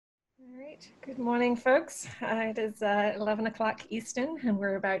Right. Good morning, folks. It is 11 o'clock Eastern, and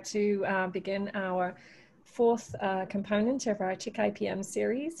we're about to begin our fourth component of our Tick IPM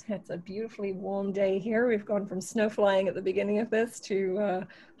series. It's a beautifully warm day here. We've gone from snow flying at the beginning of this to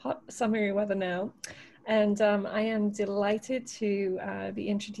hot summery weather now. And I am delighted to be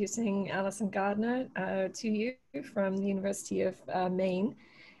introducing Allison Gardner to you from the University of Maine.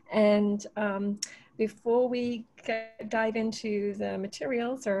 And before we dive into the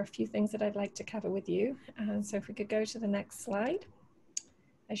materials, there are a few things that I'd like to cover with you. So if we could go to the next slide.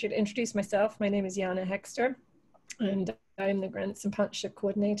 I should introduce myself. My name is Jana Hexter, and I'm the Grants and Partnership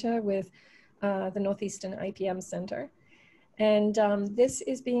Coordinator with the Northeastern IPM Center. And this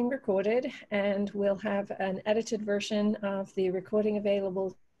is being recorded, and we'll have an edited version of the recording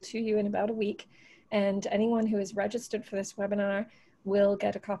available to you in about a week. And anyone who is registered for this webinar will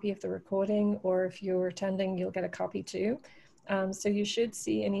get a copy of the recording, or if you're attending, you'll get a copy too. So you should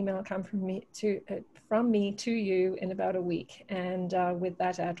see an email come from me to you in about a week, and with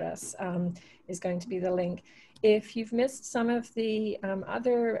that address is going to be the link. If you've missed some of the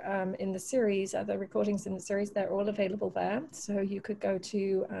other in the series, other recordings in the series, they're all available there. So you could go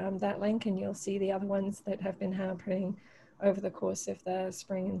to that link and you'll see the other ones that have been happening over the course of the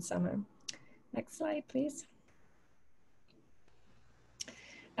spring and summer. Next slide, please.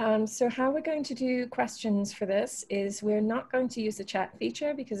 So how we're going to do questions for this is we're not going to use the chat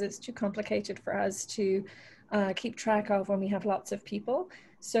feature because it's too complicated for us to keep track of when we have lots of people.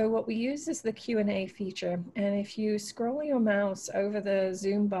 So what we use is the Q&A feature. And if you scroll your mouse over the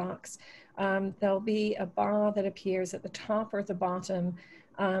Zoom box, there'll be a bar that appears at the top or at the bottom.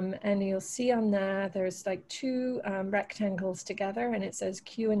 And you'll see on there, there's like two rectangles together and it says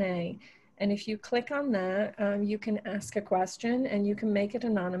Q&A. And if you click on that, you can ask a question and you can make it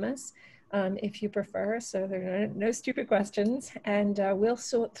anonymous if you prefer. So there are no stupid questions, and we'll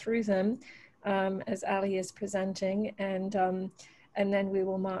sort through them as Ali is presenting, and then we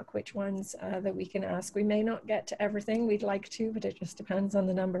will mark which ones that we can ask. We may not get to everything we'd like to, but it just depends on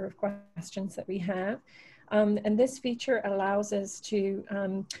the number of questions that we have. And this feature allows us to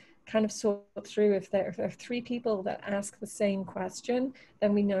kind of sort through if there are three people that ask the same question,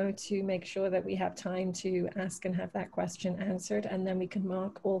 then we know to make sure that we have time to ask and have that question answered, and then we can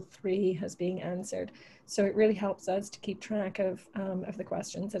mark all three as being answered. So it really helps us to keep track of the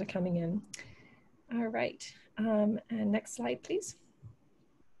questions that are coming in. All right, and next slide, please.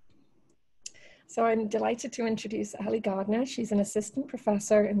 So I'm delighted to introduce Allison Gardner. She's an assistant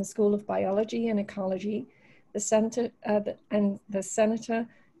professor in the School of Biology and Ecology, the Senator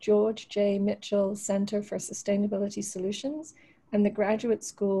George J. Mitchell Center for Sustainability Solutions, and the Graduate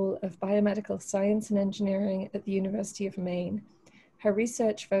School of Biomedical Science and Engineering at the University of Maine. Her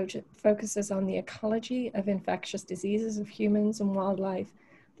research focuses on the ecology of infectious diseases of humans and wildlife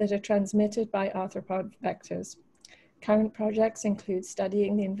that are transmitted by arthropod vectors. Current projects include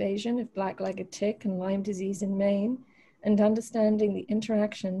studying the invasion of black-legged tick and Lyme disease in Maine, and understanding the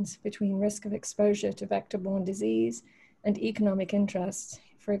interactions between risk of exposure to vector-borne disease and economic interests,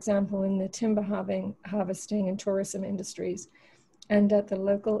 for example, in the timber harvesting and tourism industries, and at the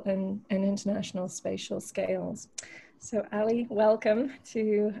local and international spatial scales. So Ali, welcome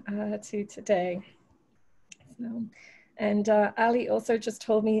to today. So, and Ali also just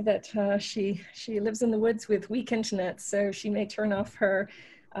told me that she lives in the woods with weak internet, so she may turn off her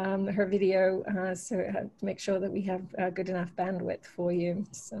video to make sure that we have good enough bandwidth for you.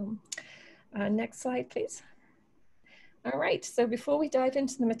 So next slide, please. All right, so before we dive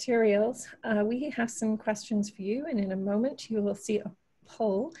into the materials, we have some questions for you, and in a moment you will see a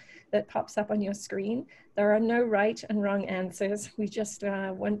poll that pops up on your screen. There are no right and wrong answers. We just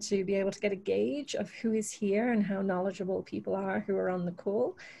want to be able to get a gauge of who is here and how knowledgeable people are who are on the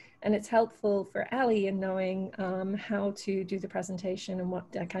call. And it's helpful for Ali in knowing how to do the presentation and what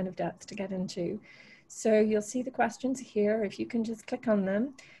kind of depth to get into. So you'll see the questions here. If you can just click on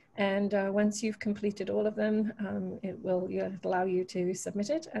them. And once you've completed all of them, it will allow you to submit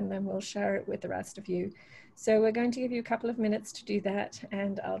it, and then we'll share it with the rest of you. So we're going to give you a couple of minutes to do that,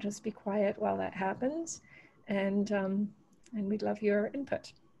 and I'll just be quiet while that happens. And we'd love your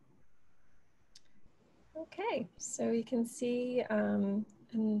input. Okay, so you can see a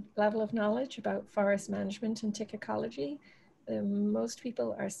level of knowledge about forest management and tick ecology. Most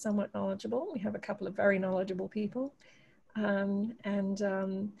people are somewhat knowledgeable. We have a couple of very knowledgeable people.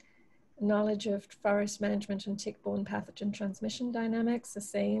 Knowledge of forest management and tick-borne pathogen transmission dynamics, the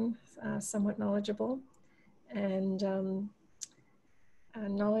same, somewhat knowledgeable. And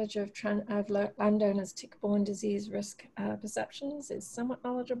knowledge of landowners' tick-borne disease risk perceptions is somewhat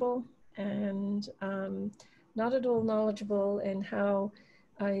knowledgeable, and not at all knowledgeable in how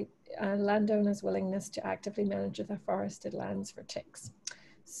landowners' willingness to actively manage their forested lands for ticks.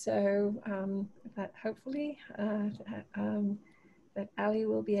 So that hopefully that Ali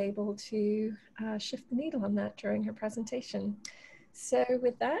will be able to shift the needle on that during her presentation. So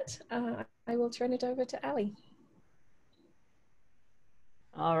with that, I will turn it over to Ali.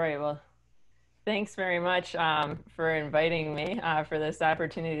 All right, well, thanks very much for inviting me for this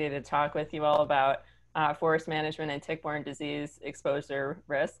opportunity to talk with you all about forest management and tick-borne disease exposure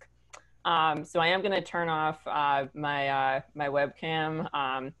risk. So I am going to turn off my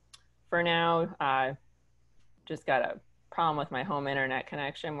webcam for now. Just got a problem with my home internet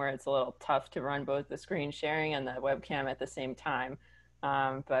connection where it's a little tough to run both the screen sharing and the webcam at the same time.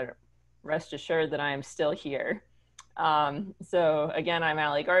 But rest assured that I am still here. So again, I'm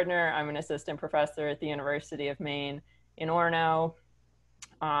Allison Gardner. I'm an assistant professor at the University of Maine in Orono.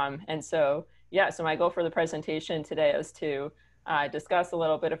 And so, yeah, so my goal for the presentation today is to discuss a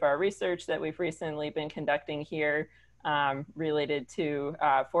little bit of our research that we've recently been conducting here related to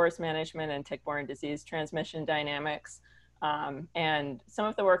forest management and tick-borne disease transmission dynamics. And some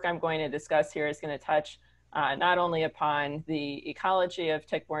of the work I'm going to discuss here is going to touch not only upon the ecology of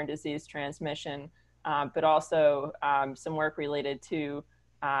tick-borne disease transmission, but also some work related to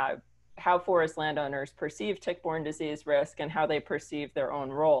how forest landowners perceive tick-borne disease risk and how they perceive their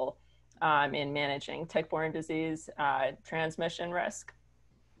own role in managing tick-borne disease transmission risk.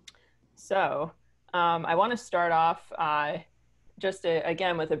 So I want to start off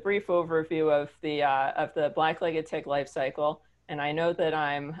again with a brief overview of the black-legged tick life cycle. And I know that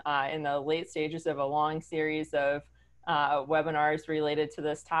I'm in the late stages of a long series of webinars related to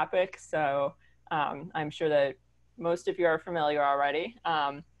this topic. So I'm sure that most of you are familiar already.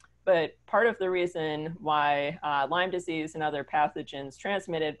 But part of the reason why Lyme disease and other pathogens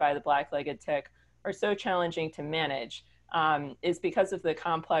transmitted by the black-legged tick are so challenging to manage is because of the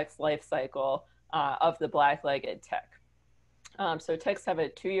complex life cycle of the black-legged tick. So ticks have a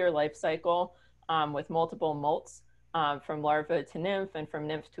 2-year life cycle with multiple molts from larva to nymph and from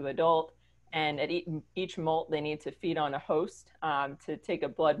nymph to adult. And at each molt, they need to feed on a host to take a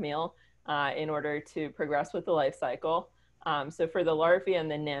blood meal in order to progress with the life cycle. So for the larvae and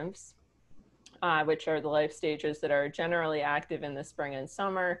the nymphs, which are the life stages that are generally active in the spring and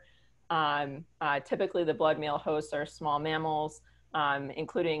summer, typically the blood meal hosts are small mammals,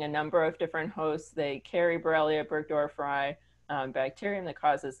 including a number of different hosts. They carry Borrelia burgdorferi, bacterium that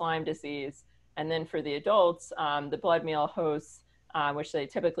causes Lyme disease. And then for the adults, the blood meal hosts, which they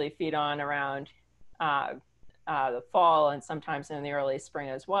typically feed on around the fall and sometimes in the early spring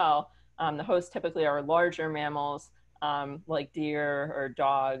as well, the hosts typically are larger mammals like deer or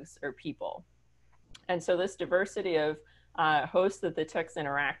dogs or people. And so this diversity of hosts that the ticks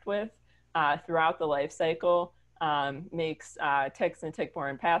interact with throughout the life cycle makes ticks and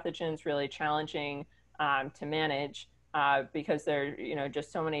tick-borne pathogens really challenging to manage because there are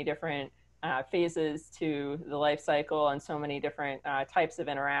just so many different phases to the life cycle and so many different types of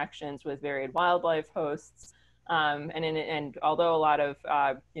interactions with varied wildlife hosts. And although a lot of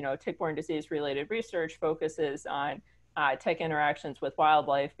tick-borne disease-related research focuses on tick interactions with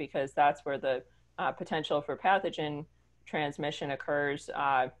wildlife because that's where the potential for pathogen transmission occurs,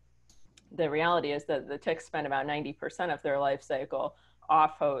 the reality is that the ticks spend about 90% of their life cycle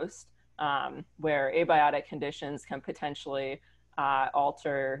off host, where abiotic conditions can potentially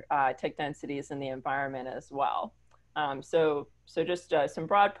alter tick densities in the environment as well. So just some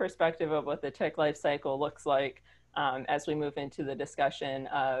broad perspective of what the tick life cycle looks like as we move into the discussion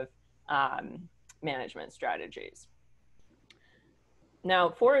of management strategies.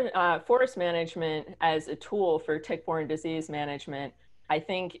 Now, forest management as a tool for tick-borne disease management, I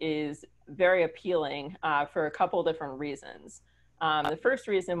think, is very appealing for a couple different reasons. The first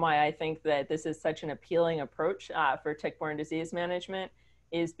reason why I think that this is such an appealing approach for tick-borne disease management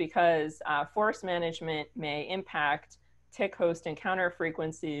is because forest management may impact tick host encounter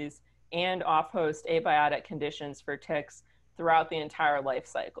frequencies and off-host abiotic conditions for ticks throughout the entire life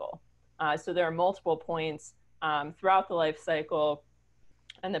cycle. So there are multiple points throughout the life cycle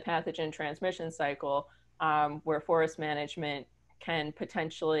and the pathogen transmission cycle where forest management can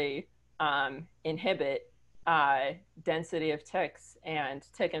potentially inhibit density of ticks and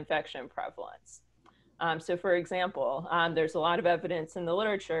tick infection prevalence. So for example, there's a lot of evidence in the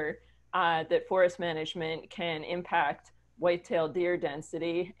literature that forest management can impact white-tailed deer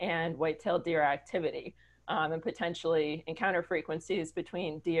density and white-tailed deer activity and potentially encounter frequencies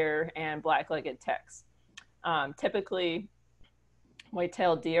between deer and black-legged ticks. Typically,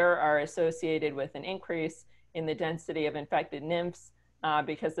 white-tailed deer are associated with an increase in the density of infected nymphs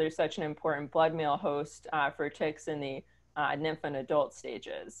because they're such an important blood meal host for ticks in the nymph and adult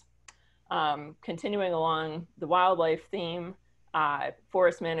stages. Continuing along the wildlife theme,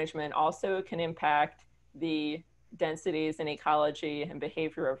 forest management also can impact the densities and ecology and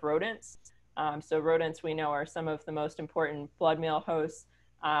behavior of rodents. So rodents, we know, are some of the most important blood meal hosts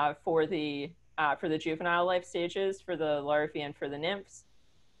for the juvenile life stages, for the larvae and for the nymphs.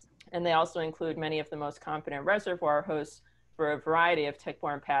 And they also include many of the most competent reservoir hosts for a variety of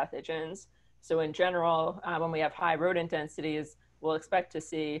tick-borne pathogens. So in general, when we have high rodent densities, we'll expect to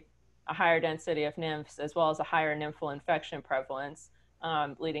see a higher density of nymphs as well as a higher nymphal infection prevalence,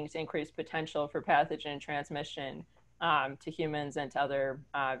 leading to increased potential for pathogen transmission to humans and to other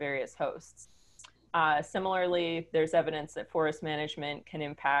various hosts. Similarly, there's evidence that forest management can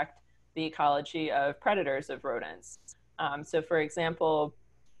impact the ecology of predators of rodents. So for example,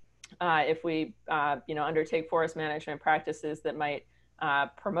 if we undertake forest management practices that might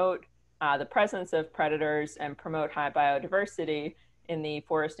promote the presence of predators and promote high biodiversity in the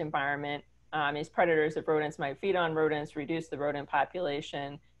forest environment, these predators of rodents might feed on rodents, reduce the rodent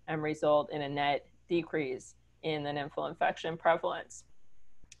population, and result in a net decrease in the nymphal infection prevalence.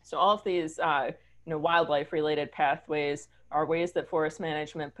 So all of these wildlife-related pathways are ways that forest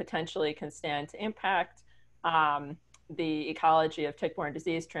management potentially can stand to impact the ecology of tick-borne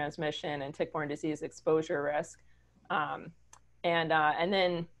disease transmission and tick-borne disease exposure risk. And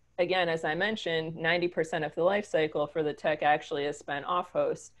then, again, as I mentioned, 90% of the life cycle for the tick actually is spent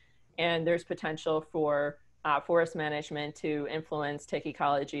off-host. And there's potential for forest management to influence tick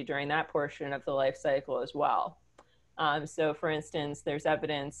ecology during that portion of the life cycle as well. So for instance, there's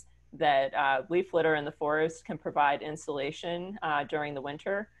evidence that leaf litter in the forest can provide insulation during the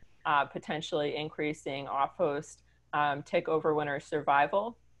winter, potentially increasing off-host tick overwinter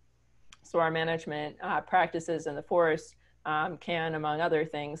survival. So our management practices in the forest can, among other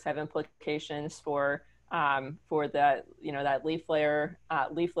things, have implications for that that leaf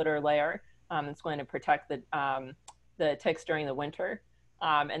litter layer that's going to protect the ticks during the winter.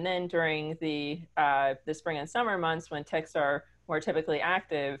 And then during the spring and summer months, when ticks are more typically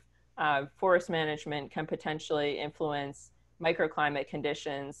active, forest management can potentially influence microclimate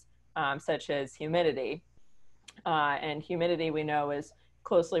conditions such as humidity. And humidity, we know, is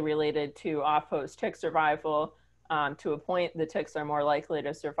closely related to off-host tick survival. To a point, the ticks are more likely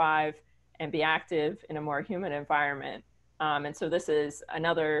to survive and be active in a more humid environment. And so this is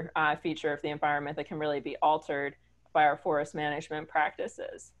another feature of the environment that can really be altered by our forest management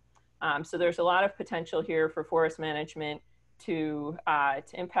practices. So there's a lot of potential here for forest management to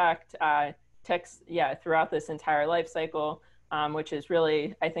impact ticks, throughout this entire life cycle, which is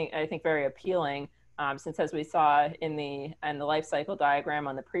really, I think very appealing, since as we saw in the life cycle diagram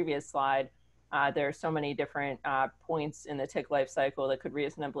on the previous slide, there are so many different points in the tick life cycle that could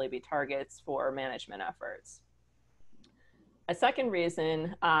reasonably be targets for management efforts. A second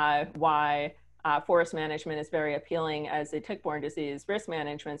reason why forest management is very appealing as a tick-borne disease risk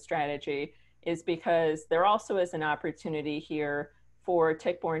management strategy is because there also is an opportunity here for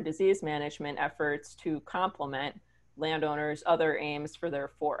tick-borne disease management efforts to complement landowners' other aims for their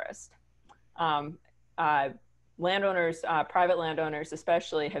forest. Landowners, private landowners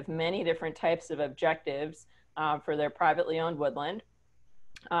especially, have many different types of objectives for their privately owned woodland.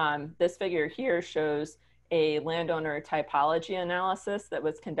 This figure here shows a landowner typology analysis that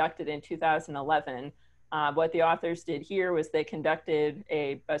was conducted in 2011. What the authors did here was they conducted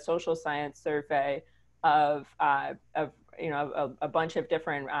a social science survey of a bunch of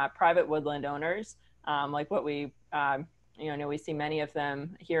different private woodland owners, like what we we see many of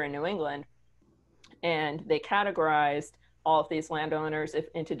them here in New England. And they categorized all of these landowners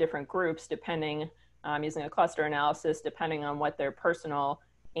into different groups, depending, using a cluster analysis, depending on what their personal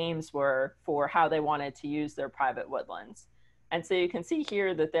aims were for how they wanted to use their private woodlands. And so you can see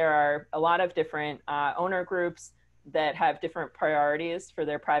here that there are a lot of different owner groups that have different priorities for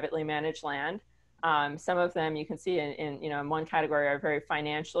their privately managed land. Some of them you can see in one category are very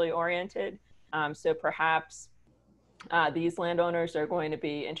financially oriented. So perhaps these landowners are going to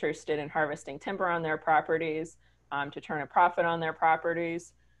be interested in harvesting timber on their properties to turn a profit on their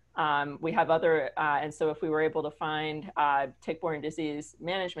properties. We have other, and so if we were able to find tick-borne disease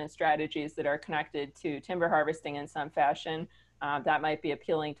management strategies that are connected to timber harvesting in some fashion, that might be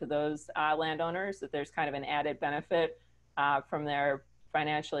appealing to those landowners, that there's kind of an added benefit from their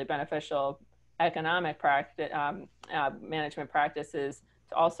financially beneficial economic management practices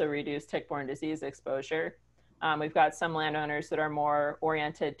to also reduce tick-borne disease exposure. We've got some landowners that are more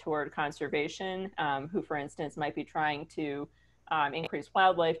oriented toward conservation, who, for instance, might be trying to increase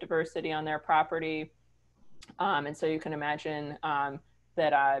wildlife diversity on their property. And so you can imagine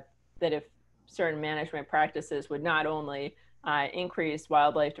that if certain management practices would not only increase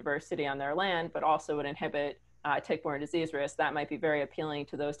wildlife diversity on their land, but also would inhibit tick-borne disease risk, that might be very appealing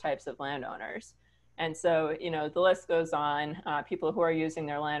to those types of landowners. And so, the list goes on. People who are using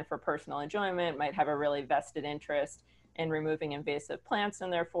their land for personal enjoyment might have a really vested interest in removing invasive plants in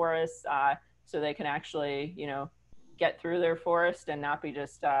their forests, so they can actually, get through their forest and not be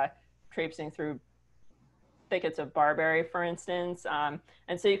just traipsing through thickets of barberry, for instance.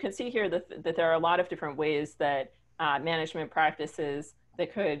 And so you can see here that there are a lot of different ways that management practices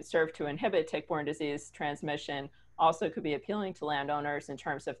that could serve to inhibit tick-borne disease transmission also could be appealing to landowners in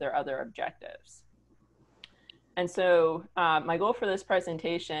terms of their other objectives. And so my goal for this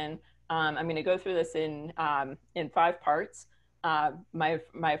presentation, I'm going to go through this in 5 parts.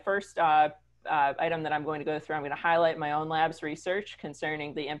 My first item that I'm going to go through, I'm going to highlight my own lab's research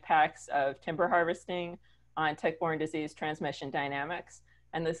concerning the impacts of timber harvesting on tick-borne disease transmission dynamics.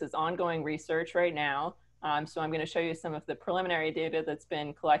 And this is ongoing research right now. So I'm going to show you some of the preliminary data that's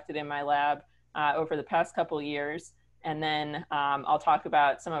been collected in my lab over the past couple years. And then I'll talk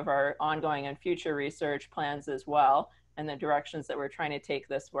about some of our ongoing and future research plans as well, and the directions that we're trying to take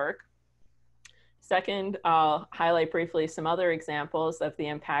this work. Second, I'll highlight briefly some other examples of the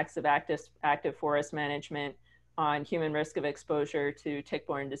impacts of active forest management on human risk of exposure to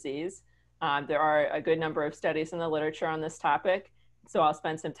tick-borne disease. There are a good number of studies in the literature on this topic, so I'll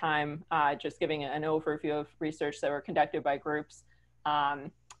spend some time just giving an overview of research that were conducted by groups,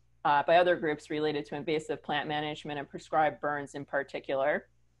 by other groups related to invasive plant management and prescribed burns in particular.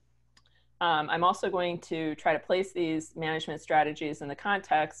 I'm also going to try to place these management strategies in the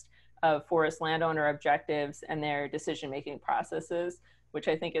context of forest landowner objectives and their decision-making processes, which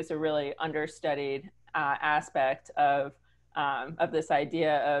I think is a really understudied aspect of this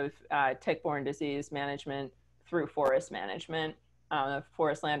idea of tick-borne disease management through forest management.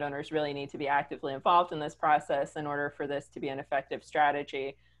 Forest landowners really need to be actively involved in this process in order for this to be an effective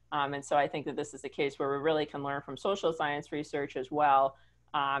strategy. And so I think that this is a case where we really can learn from social science research as well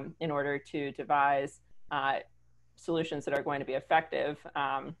in order to devise solutions that are going to be effective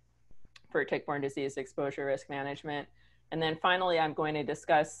for tick-borne disease exposure risk management. And then finally, I'm going to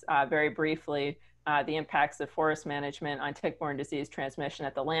discuss very briefly the impacts of forest management on tick-borne disease transmission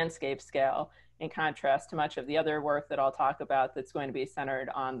at the landscape scale, in contrast to much of the other work that I'll talk about that's going to be centered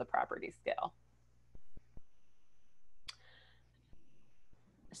on the property scale.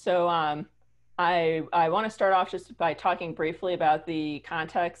 So I want to start off just by talking briefly about the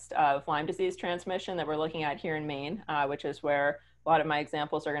context of Lyme disease transmission that we're looking at here in Maine, which is where a lot of my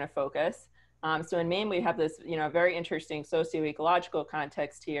examples are going to focus. So in Maine, we have this very interesting socio-ecological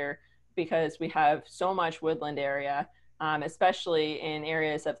context here because we have so much woodland area, especially in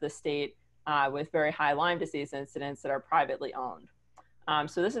areas of the state with very high Lyme disease incidents that are privately owned.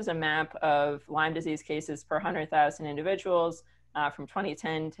 So this is a map of Lyme disease cases per 100,000 individuals from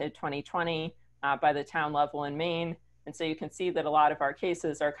 2010 to 2020 by the town level in Maine. And so you can see that a lot of our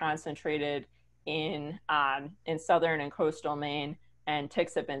cases are concentrated in southern and coastal Maine, and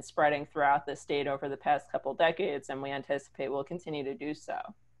ticks have been spreading throughout the state over the past couple decades, and we anticipate will continue to do so.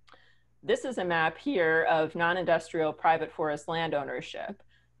 This is a map here of non-industrial private forest land ownership.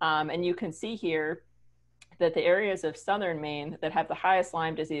 And you can see here that the areas of southern Maine that have the highest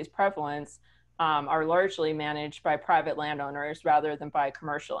Lyme disease prevalence are largely managed by private landowners rather than by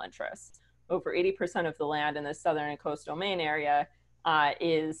commercial interests. Over 80% of the land in the southern and coastal Maine area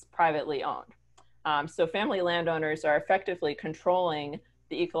is privately owned. So family landowners are effectively controlling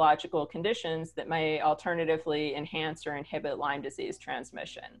the ecological conditions that may alternatively enhance or inhibit Lyme disease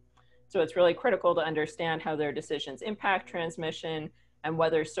transmission. So it's really critical to understand how their decisions impact transmission and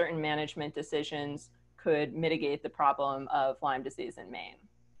whether certain management decisions could mitigate the problem of Lyme disease in Maine.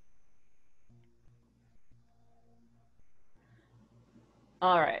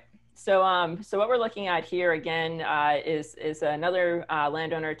 All right. So what we're looking at here again is another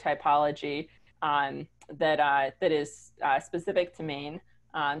landowner typology that is specific to Maine.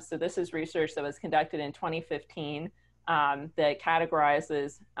 So this is research that was conducted in 2015 that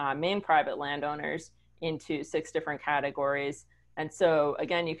categorizes Maine private landowners into 6 different categories. And so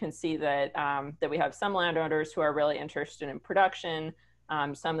again, you can see that that we have some landowners who are really interested in production,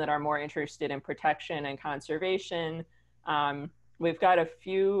 some that are more interested in protection and conservation. We've got a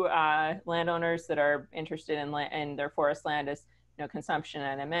few landowners that are interested in their forest land as consumption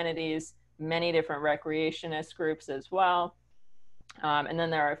and amenities, many different recreationist groups as well. And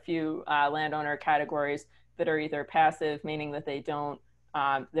then there are a few landowner categories that are either passive, meaning that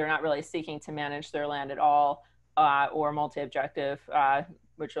they're not really seeking to manage their land at all, or multi-objective,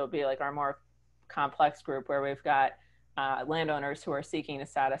 which will be like our more complex group where we've got landowners who are seeking to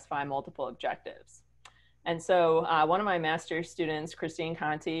satisfy multiple objectives. And so one of my master's students, Christine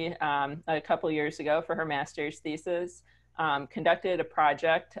Conti, a couple years ago for her master's thesis, conducted a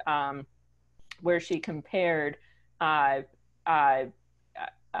project where she compared uh, uh,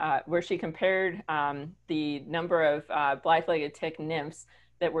 the number of black-legged tick nymphs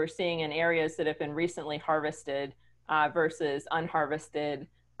that we're seeing in areas that have been recently harvested versus unharvested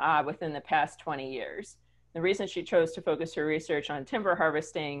within the past 20 years. The reason she chose to focus her research on timber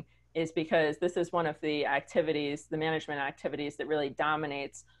harvesting is because this is one of the activities, the management activities, that really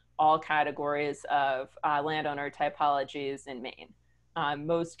dominates all categories of landowner typologies in Maine.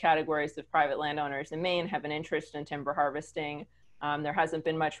 Most categories of private landowners in Maine have an interest in timber harvesting. There hasn't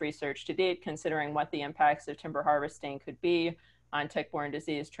been much research to date considering what the impacts of timber harvesting could be on tick-borne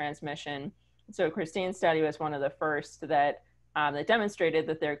disease transmission. So Christine's study was one of the first that demonstrated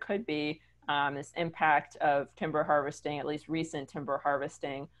that there could be this impact of timber harvesting, at least recent timber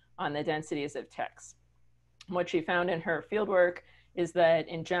harvesting, on the densities of ticks. What she found in her fieldwork is that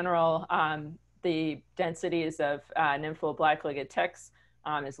in general, the densities of nymphal black-legged ticks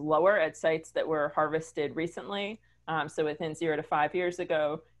is lower at sites that were harvested recently, so within 0 to 5 years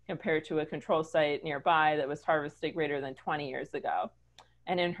ago, compared to a control site nearby that was harvested greater than 20 years ago.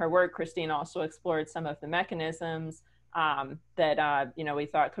 And in her work, Christine also explored some of the mechanisms that we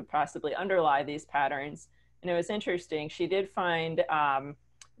thought could possibly underlie these patterns. And it was interesting. She did find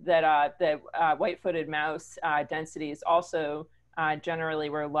that white-footed mouse densities also generally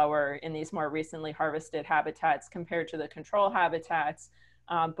were lower in these more recently harvested habitats compared to the control habitats.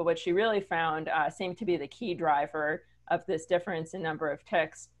 But what she really found seemed to be the key driver of this difference in number of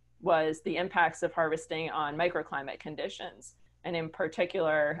ticks was the impacts of harvesting on microclimate conditions. And in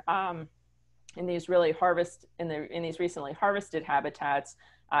particular, in these recently harvested habitats,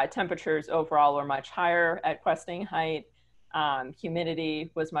 temperatures overall were much higher at questing height. Humidity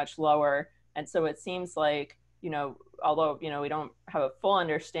was much lower. And so it seems like, although, we don't have a full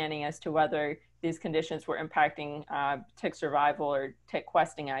understanding as to whether these conditions were impacting tick survival or tick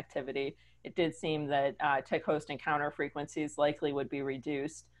questing activity, it did seem that tick host encounter frequencies likely would be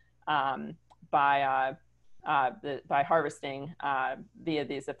reduced by harvesting via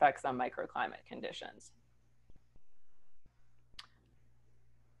these effects on microclimate conditions.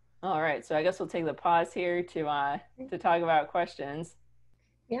 All right, so I guess we'll take the pause here to talk about questions.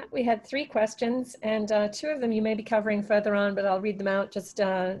 Yeah, we had 3 questions, and 2 of them you may be covering further on, but I'll read them out just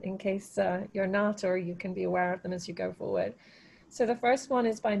in case you're not, or you can be aware of them as you go forward. So the first one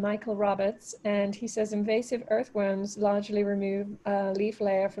is by Michael Roberts, and he says invasive earthworms largely remove leaf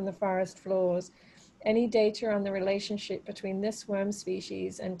layer from the forest floors. Any data on the relationship between this worm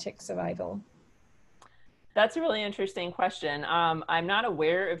species and tick survival? That's a really interesting question. I'm not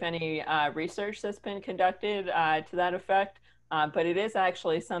aware of any research that's been conducted to that effect, but it is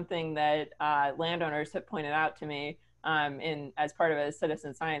actually something that landowners have pointed out to me as part of a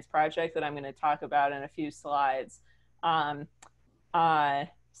citizen science project that I'm going to talk about in a few slides. So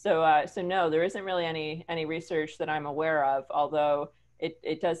no, there isn't really any research that I'm aware of, although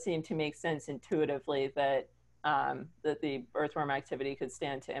it does seem to make sense intuitively that the earthworm activity could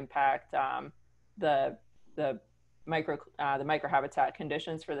stand to impact the microhabitat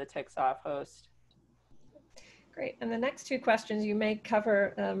conditions for the tick soft host. Great. And the next 2 questions you may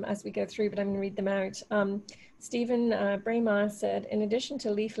cover as we go through, but I'm going to read them out. Stephen Braemar said, in addition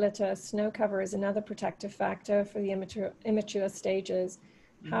to leaf litter, snow cover is another protective factor for the immature stages.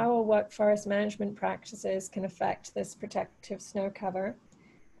 How or what forest management practices can affect this protective snow cover?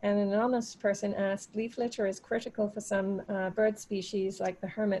 And an anonymous person asked, leaf litter is critical for some bird species like the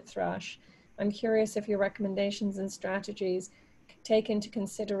hermit thrush. I'm curious if your recommendations and strategies take into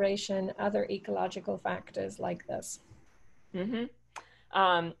consideration other ecological factors like this.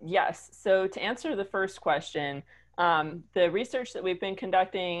 Yes, so to answer the first question, the research that we've been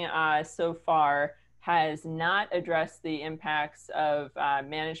conducting so far has not addressed the impacts of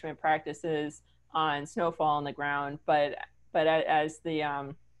management practices on snowfall on the ground, but as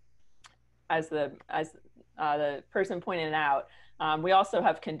the person pointed out, we also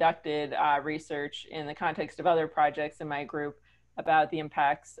have conducted research in the context of other projects in my group about the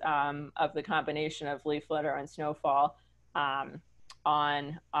impacts of the combination of leaf litter and snowfall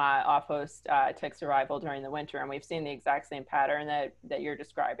on off-host tick survival during the winter. And we've seen the exact same pattern that you're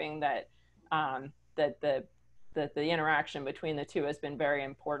describing, that the interaction between the two has been very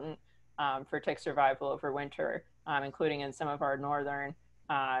important for tick survival over winter, including in some of our northern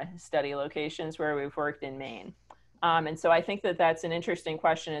study locations where we've worked in Maine. And so I think that that's an interesting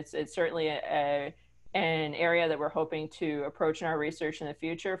question. It's certainly an area that we're hoping to approach in our research in the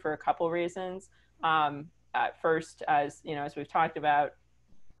future for a couple reasons. First, as we've talked about,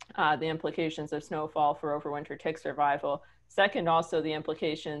 the implications of snowfall for overwinter tick survival. Second, also the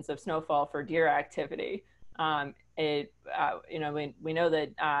implications of snowfall for deer activity. We know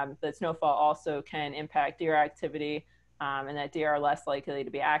that that snowfall also can impact deer activity, and that deer are less likely to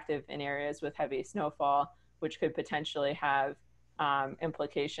be active in areas with heavy snowfall, which could potentially have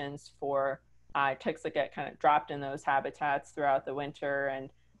implications for ticks that get kind of dropped in those habitats throughout the winter, and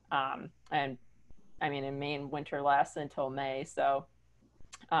I mean, in Maine, winter lasts until May, so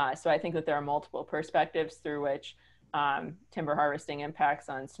I think that there are multiple perspectives through which timber harvesting impacts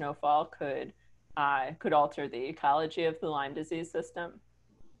on snowfall could alter the ecology of the Lyme disease system.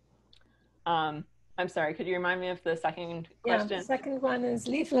 I'm sorry, could you remind me of the second question? Yeah, the second one is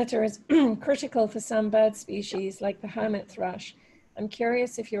leaf litter is critical for some bird species like the hermit thrush. I'm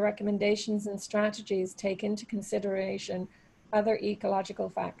curious if your recommendations and strategies take into consideration other ecological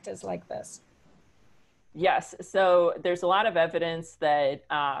factors like this. Yes, so there's a lot of evidence that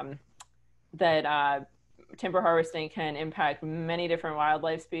timber harvesting can impact many different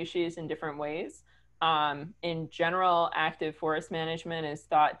wildlife species in different ways. In general, active forest management is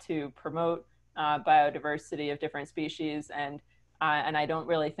thought to promote biodiversity of different species, and I don't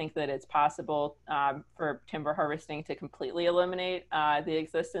really think that it's possible for timber harvesting to completely eliminate the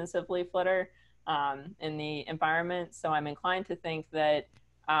existence of leaf litter in the environment. So I'm inclined to think that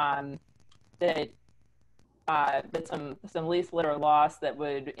that some leaf litter loss that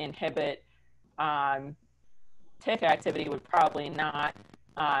would inhibit tick activity would probably not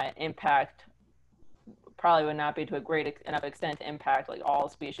would not be to a great enough extent to impact like all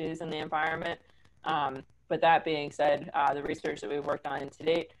species in the environment. But that being said, the research that we've worked on to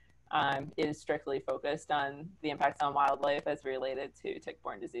date is strictly focused on the impacts on wildlife as related to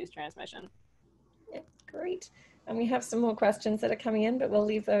tick-borne disease transmission. Yeah, great. And we have some more questions that are coming in, but we'll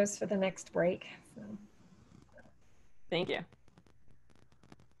leave those for the next break. So. Thank you.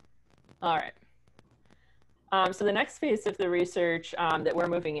 All right. So the next phase of the research that we're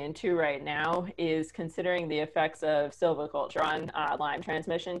moving into right now is considering the effects of silviculture on Lyme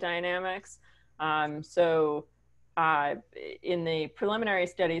transmission dynamics. In the preliminary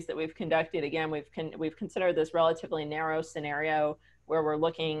studies that we've conducted, again, we've considered this relatively narrow scenario where we're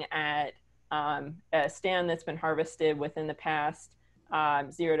looking at a stand that's been harvested within the past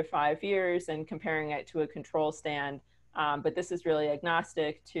 0 to 5 years and comparing it to a control stand. But this is really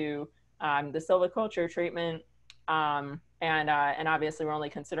agnostic to the silviculture treatment, and obviously we're only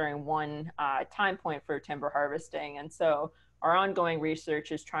considering one time point for timber harvesting. And so our ongoing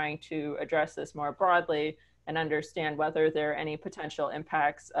research is trying to address this more broadly and understand whether there are any potential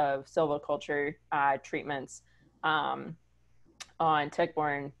impacts of silviculture treatments on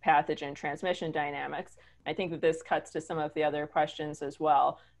tick-borne pathogen transmission dynamics. I think that this cuts to some of the other questions as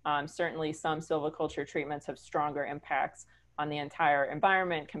well. Certainly some silviculture treatments have stronger impacts on the entire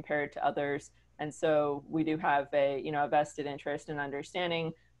environment compared to others. And so we do have a vested interest in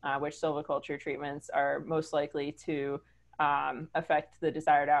understanding which silviculture treatments are most likely to affect the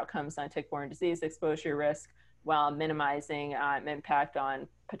desired outcomes on tick-borne disease exposure risk while minimizing impact on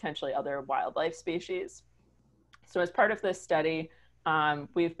potentially other wildlife species. So as part of this study,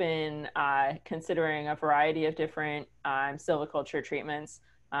 we've been considering a variety of different silviculture treatments.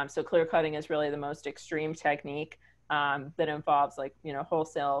 So clear cutting is really the most extreme technique that involves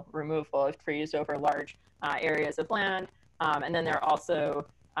wholesale removal of trees over large areas of land. And then there are also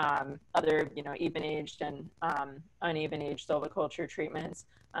other even-aged and uneven-aged silviculture treatments,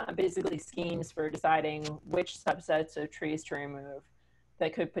 basically schemes for deciding which subsets of trees to remove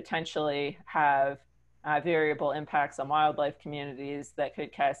that could potentially have variable impacts on wildlife communities that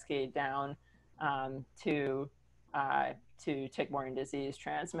could cascade down to tick-borne disease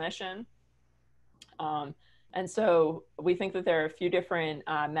transmission. And so we think that there are a few different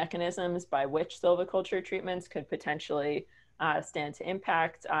mechanisms by which silviculture treatments could potentially stand to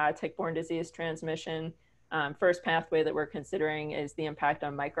impact tick-borne disease transmission. First pathway that we're considering is the impact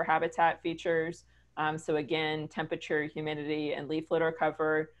on microhabitat features. So again, temperature, humidity, and leaf litter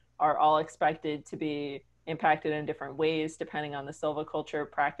cover are all expected to be impacted in different ways depending on the silviculture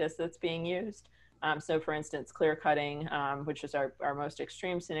practice that's being used. So for instance, clear cutting, which is our most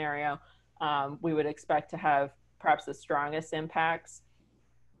extreme scenario, we would expect to have perhaps the strongest impacts,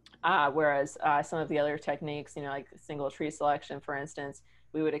 whereas some of the other techniques, like single tree selection, for instance,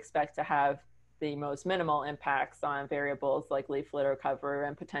 we would expect to have the most minimal impacts on variables like leaf litter cover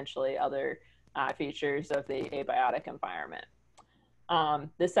and potentially other features of the abiotic environment.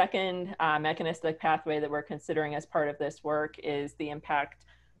 The second mechanistic pathway that we're considering as part of this work is the impact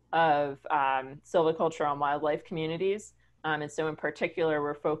of silviculture on wildlife communities. And so in particular,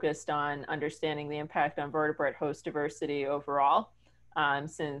 we're focused on understanding the impact on vertebrate host diversity overall.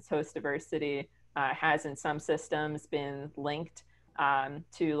 since host diversity has in some systems been linked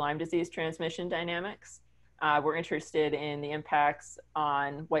to Lyme disease transmission dynamics. We're interested in the impacts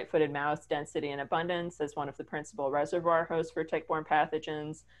on white-footed mouse density and abundance as one of the principal reservoir hosts for tick-borne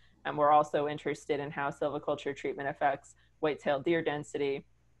pathogens. And we're also interested in how silviculture treatment affects white-tailed deer density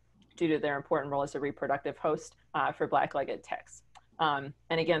due to their important role as a reproductive host for black-legged ticks. And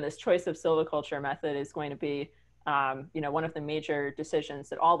again, this choice of silviculture method is going to be one of the major decisions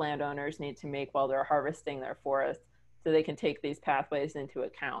that all landowners need to make while they're harvesting their forests, so they can take these pathways into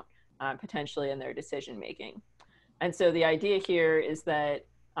account potentially in their decision making. And so the idea here is that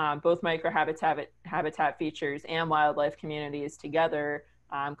both microhabitat features and wildlife communities together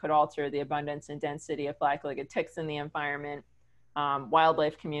could alter the abundance and density of black-legged ticks in the environment.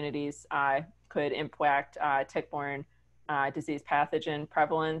 Wildlife communities could impact tick-borne disease pathogen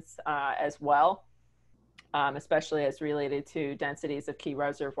prevalence as well, especially as related to densities of key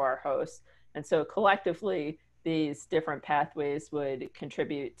reservoir hosts. And so collectively, these different pathways would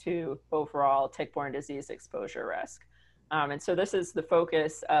contribute to overall tick-borne disease exposure risk. And so this is the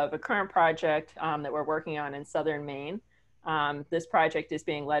focus of a current project that we're working on in southern Maine. This project is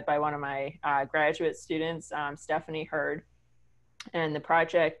being led by one of my graduate students, Stephanie Hurd, and the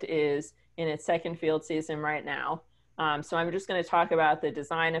project is in its second field season right now. So I'm just going to talk about the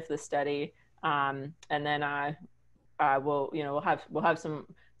design of the study, and then we'll have some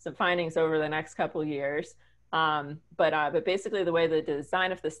findings over the next couple of years. But basically the way the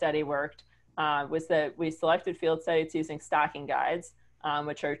design of the study worked was that we selected field sites using stocking guides,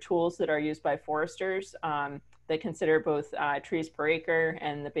 which are tools that are used by foresters that consider both trees per acre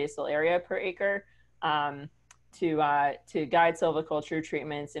and the basal area per acre to guide silviculture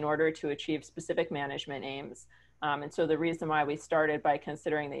treatments in order to achieve specific management aims. And so the reason why we started by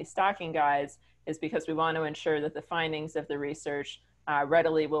considering these stocking guides is because we want to ensure that the findings of the research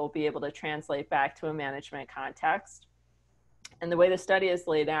readily will be able to translate back to a management context. And the way the study is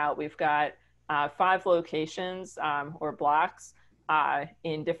laid out, we've got 5 locations or blocks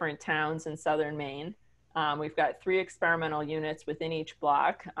in different towns in southern Maine. We've got 3 experimental units within each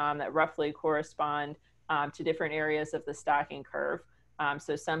block that roughly correspond to different areas of the stocking curve.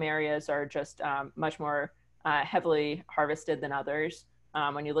 So some areas are just much more heavily harvested than others.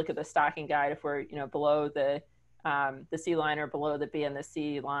 When you look at the stocking guide, if we're below the C line or below the B and the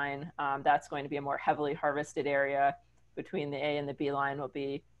C line, that's going to be a more heavily harvested area. Between the A and the B line will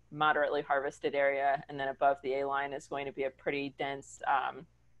be moderately harvested area, and then above the A line is going to be a pretty dense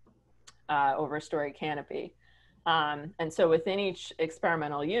overstory canopy. And so within each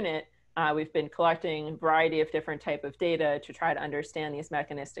experimental unit, we've been collecting a variety of different type of data to try to understand these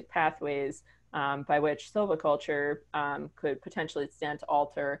mechanistic pathways by which silviculture could potentially stand to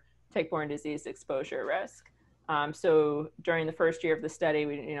alter tick-borne disease exposure risk. So during the first year of the study,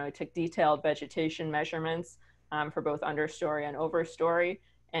 we took detailed vegetation measurements for both understory and overstory.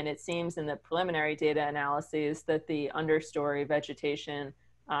 And it seems in the preliminary data analyses that the understory vegetation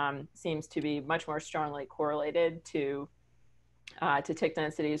seems to be much more strongly correlated to tick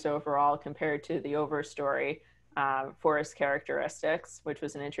densities overall compared to the overstory forest characteristics, which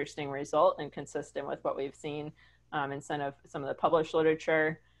was an interesting result and consistent with what we've seen in some of the published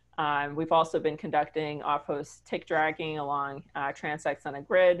literature. We've also been conducting off-host tick dragging along transects on a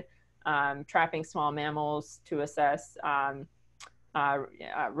grid, trapping small mammals to assess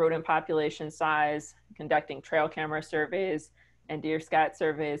rodent population size, conducting trail camera surveys and deer scat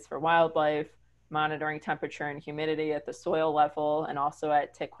surveys for wildlife, monitoring temperature and humidity at the soil level and also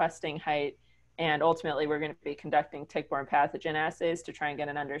at tick questing height. And ultimately, we're going to be conducting tick-borne pathogen assays to try and get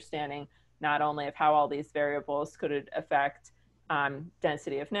an understanding not only of how all these variables could affect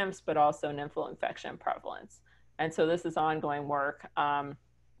density of nymphs, but also nymphal infection prevalence. And so this is ongoing work.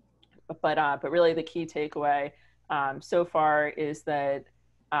 But really the key takeaway so far is that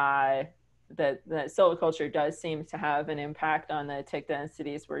that silviculture does seem to have an impact on the tick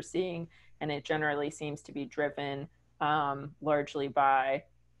densities we're seeing, and it generally seems to be driven largely by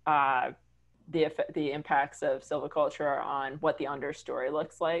the impacts of silviculture on what the understory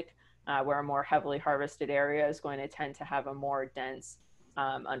looks like, where a more heavily harvested area is going to tend to have a more dense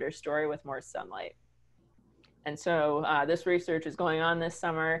understory with more sunlight. And so this research is going on this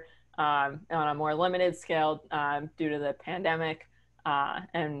summer on a more limited scale due to the pandemic,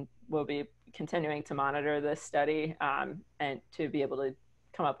 and we'll be continuing to monitor this study and to be able to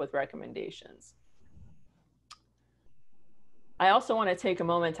come up with recommendations. I also want to take a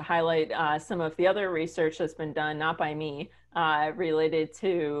moment to highlight some of the other research that's been done, not by me, related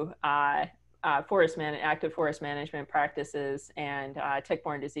to active forest management practices and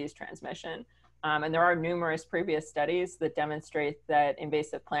tick-borne disease transmission. And there are numerous previous studies that demonstrate that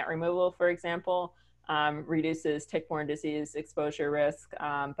invasive plant removal, for example, reduces tick-borne disease exposure risk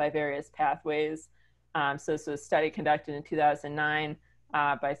by various pathways. So this was a study conducted in 2009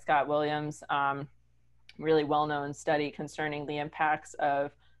 by Scott Williams, really well-known study concerning the impacts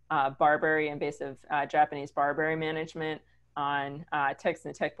of barberry, invasive Japanese barberry management on ticks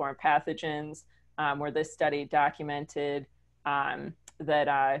and tick-borne pathogens, where this study documented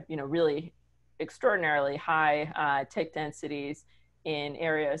that really extraordinarily high tick densities in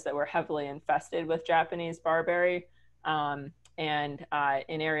areas that were heavily infested with Japanese barberry, and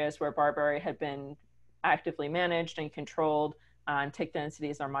in areas where barberry had been actively managed and controlled, tick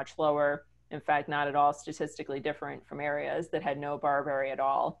densities are much lower. In fact, not at all statistically different from areas that had no barberry at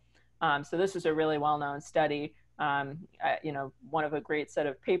all. So this was a really well-known study, one of a great set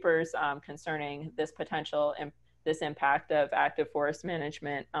of papers concerning this this impact of active forest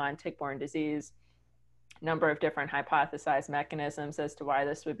management on tick-borne disease. Number of different hypothesized mechanisms as to why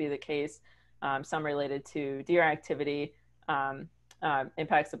this would be the case. Some related to deer activity,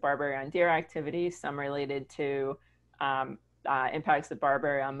 impacts of barberry on deer activity, some related to impacts of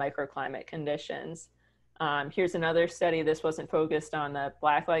barberry on microclimate conditions. Here's another study. This wasn't focused on the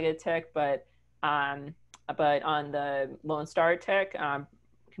black-legged tick, but on the Lone Star tick,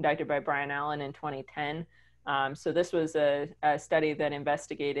 conducted by Brian Allen in 2010. So this was a study that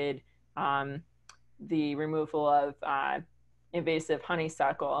investigated the removal of invasive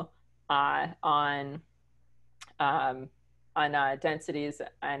honeysuckle on densities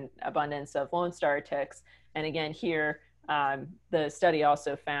and abundance of Lone Star ticks. And again, here, the study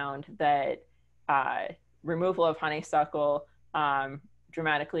also found that removal of honeysuckle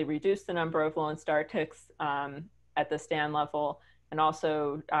dramatically reduced the number of Lone Star ticks at the stand level, and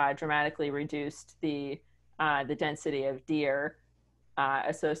also dramatically reduced the density of deer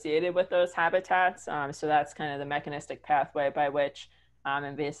associated with those habitats. So that's kind of the mechanistic pathway by which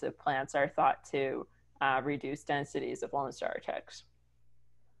invasive plants are thought to reduce densities of Lone Star ticks.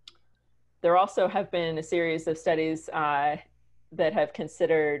 There also have been a series of studies that have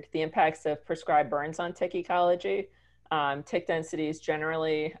considered the impacts of prescribed burns on tick ecology. Tick densities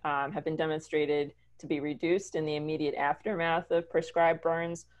generally have been demonstrated to be reduced in the immediate aftermath of prescribed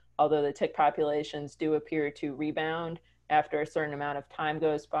burns, although the tick populations do appear to rebound after a certain amount of time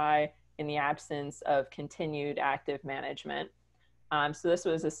goes by in the absence of continued active management. So this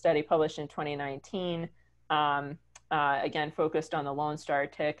was a study published in 2019, again, focused on the Lone Star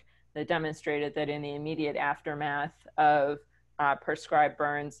tick, that demonstrated that in the immediate aftermath of prescribed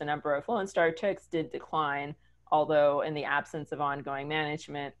burns, the number of Lone Star ticks did decline, although in the absence of ongoing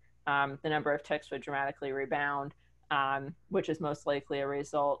management, the number of ticks would dramatically rebound, which is most likely a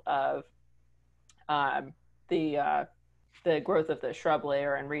result of the growth of the shrub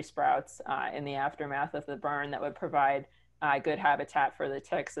layer and resprouts in the aftermath of the burn that would provide good habitat for the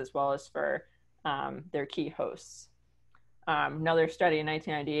ticks as well as for their key hosts. Another study in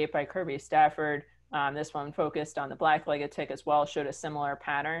 1998 by Kirby Stafford, this one focused on the black-legged tick as well, showed a similar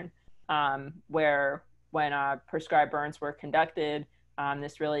pattern where when prescribed burns were conducted,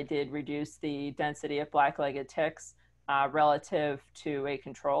 this really did reduce the density of black-legged ticks relative to a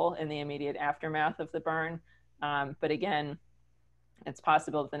control in the immediate aftermath of the burn. But again, it's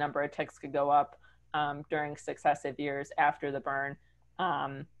possible that the number of ticks could go up during successive years after the burn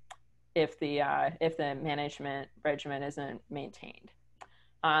if the management regimen isn't maintained.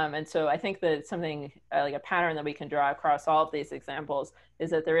 And so I think that something like a pattern that we can draw across all of these examples is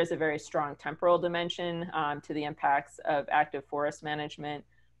that there is a very strong temporal dimension to the impacts of active forest management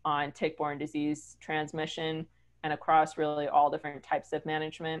on tick-borne disease transmission and across really all different types of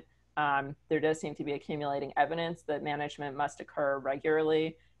management. There does seem to be accumulating evidence that management must occur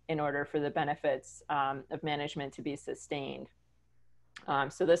regularly in order for the benefits of management to be sustained.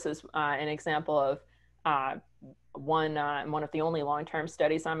 So this is an example of one of the only long-term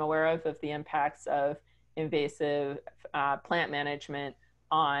studies I'm aware of the impacts of invasive plant management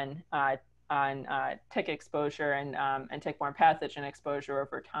on tick exposure and tick-borne pathogen exposure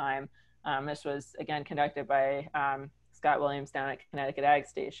over time. This was again conducted by Scott Williams down at Connecticut Ag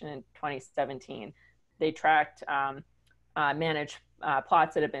Station in 2017. They tracked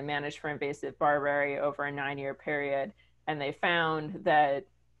plots that have been managed for invasive barberry over a 9-year period, and they found that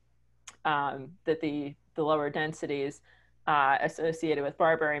the lower densities associated with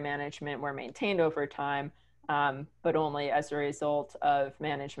barberry management were maintained over time, but only as a result of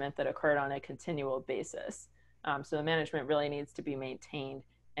management that occurred on a continual basis. So the management really needs to be maintained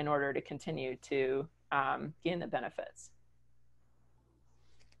in order to continue to gain the benefits.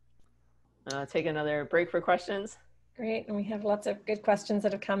 Take another break for questions. Great, and we have lots of good questions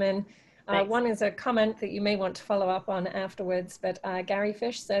that have come in. Thanks. One is a comment that you may want to follow up on afterwards, but Gary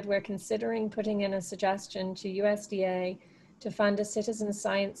Fish said, we're considering putting in a suggestion to USDA to fund a citizen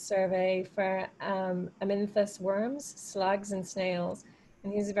science survey for amynthus worms, slugs, and snails.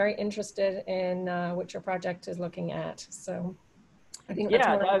 And he's very interested in what your project is looking at. So I think that's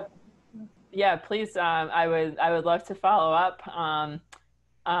more. Yeah, please. I would love to follow up.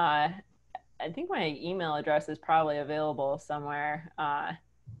 I think my email address is probably available somewhere.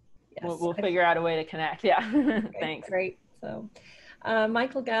 Yes, We'll figure out a way to connect. Yeah. okay, Thanks. great. So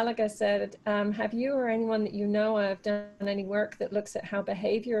Michael Gallagher said, have you or anyone that you know of done any work that looks at how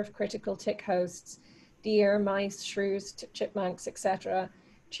behavior of critical tick hosts, deer, mice, shrews, chipmunks, etc.,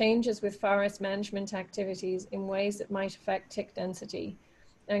 changes with forest management activities in ways that might affect tick density?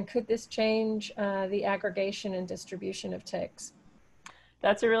 And could this change the aggregation and distribution of ticks?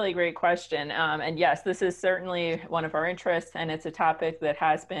 That's a really great question. And yes, this is certainly one of our interests, and it's a topic that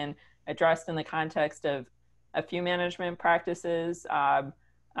has been addressed in the context of a few management practices.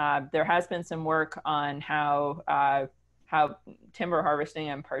 There has been some work on how timber harvesting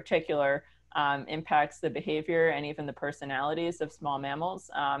in particular impacts the behavior and even the personalities of small mammals.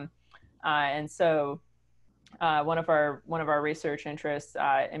 And so one of our research interests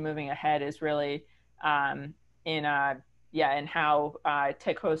in moving ahead is really in how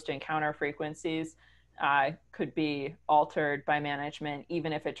tick host encounter frequencies could be altered by management,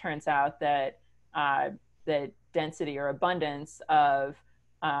 even if it turns out that the density or abundance of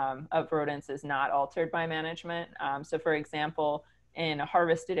rodents is not altered by management. So, for example, in a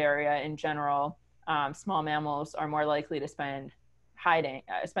harvested area in general, small mammals are more likely to spend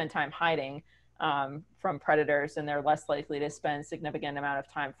time hiding from predators, and they're less likely to spend significant amount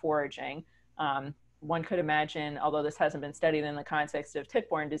of time foraging. One could imagine, although this hasn't been studied in the context of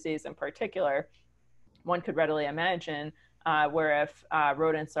tick-borne disease in particular, one could readily imagine where if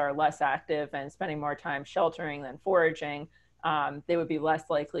rodents are less active and spending more time sheltering than foraging, they would be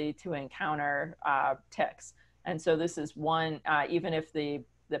less likely to encounter ticks. And so this is one, even if the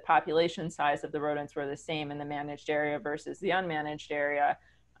population size of the rodents were the same in the managed area versus the unmanaged area,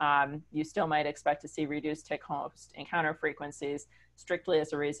 you still might expect to see reduced tick host encounter frequencies strictly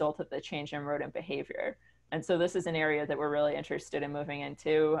as a result of the change in rodent behavior. And so this is an area that we're really interested in moving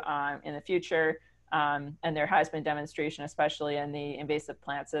into in the future. And there has been demonstration, especially in the invasive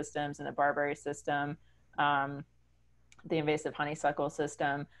plant systems and the barberry system, the invasive honeysuckle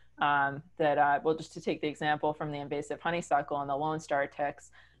system, well, just to take the example from the invasive honeysuckle and the Lone Star ticks,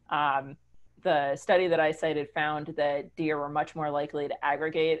 the study that I cited found that deer were much more likely to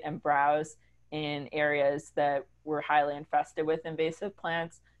aggregate and browse in areas that were highly infested with invasive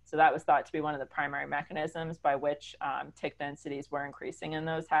plants. So that was thought to be one of the primary mechanisms by which tick densities were increasing in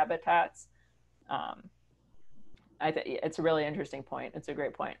those habitats. I think it's a really interesting point. It's a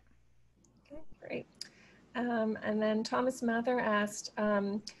great point. Okay, great. And then Thomas Mather asked,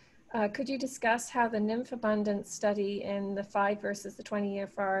 could you discuss how the nymph abundance study in the 5 versus the 20-year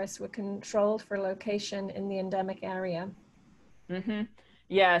forests were controlled for location in the endemic area? Mm-hmm.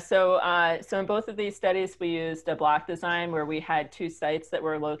 Yeah, so in both of these studies, we used a block design where we had 2 sites that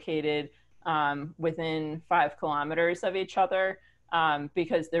were located within 5 kilometers of each other,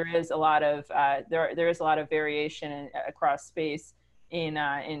 because there is a lot of there is a lot of variation across space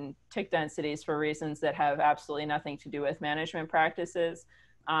in tick densities for reasons that have absolutely nothing to do with management practices.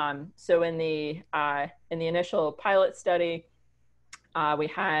 So in the initial pilot study, we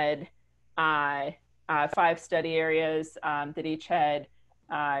had 5 study areas that each had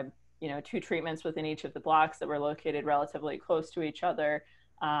 2 treatments within each of the blocks that were located relatively close to each other.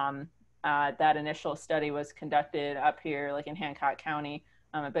 That initial study was conducted up here, like in Hancock County,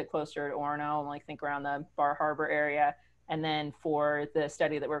 a bit closer to Orono, like think around the Bar Harbor area. And then for the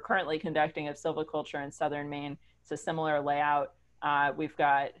study that we're currently conducting of silviculture in southern Maine, it's a similar layout. We've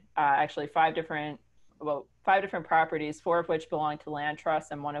got actually 5 different properties, 4 of which belong to land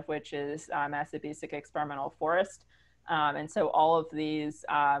trusts and 1 of which is Massabesic experimental forest. And so all of these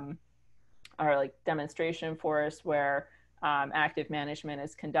are like demonstration forests where active management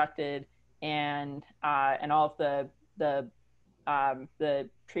is conducted, and all of the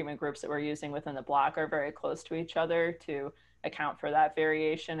treatment groups that we're using within the block are very close to each other to account for that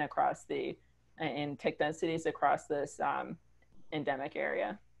variation across in tick densities across this endemic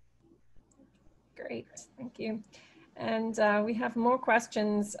area. Great, thank you. And we have more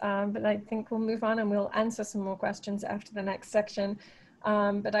questions, but I think we'll move on and we'll answer some more questions after the next section.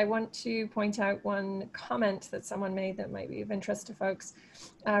 But I want to point out one comment that someone made that might be of interest to folks.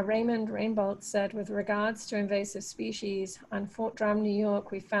 Raymond Rainbolt said, with regards to invasive species, on Fort Drum, New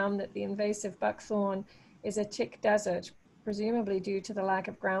York, we found that the invasive buckthorn is a tick desert, presumably due to the lack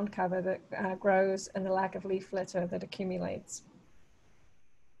of ground cover that grows and the lack of leaf litter that accumulates.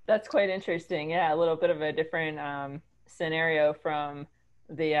 That's quite interesting. Yeah, a little bit of a different scenario from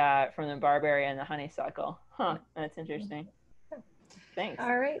the barberry and the honeysuckle. Huh, that's interesting. Thanks.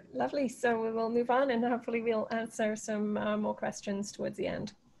 All right, lovely. So we will move on and hopefully we'll answer some more questions towards the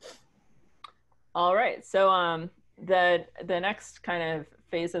end. All right. So the next kind of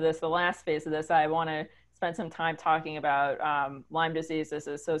phase of this, the last phase of this, I want to spend some time talking about Lyme disease as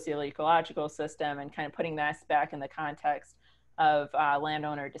a socio-ecological system and kind of putting that back in the context of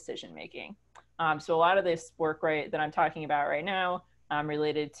landowner decision making. So a lot of this work that I'm talking about right now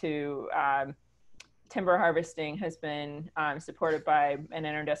related to timber harvesting has been supported by an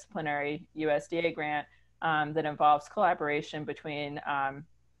interdisciplinary USDA grant that involves collaboration between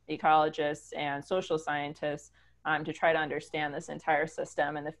ecologists and social scientists to try to understand this entire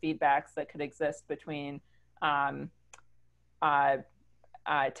system and the feedbacks that could exist between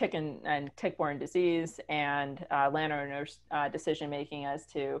tick and tick-borne disease and landowners' decision making as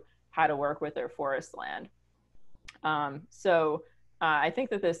to how to work with their forest land. So I think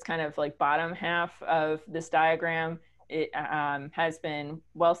that this kind of like bottom half of this diagram has been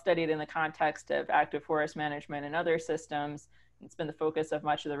well studied in the context of active forest management and other systems. It's been the focus of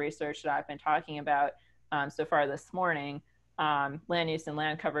much of the research that I've been talking about so far this morning. Land use and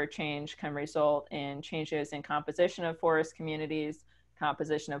land cover change can result in changes in composition of forest communities,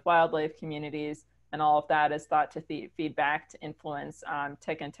 composition of wildlife communities, and all of that is thought to feed back to influence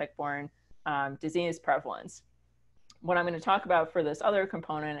tick and tick-borne disease prevalence. What I'm going to talk about for this other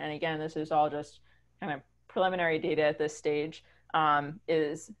component, and again, this is all just kind of preliminary data at this stage,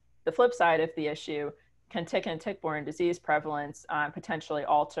 is the flip side of the issue. Can tick and tick-borne disease prevalence potentially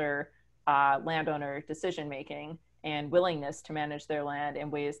alter landowner decision-making and willingness to manage their land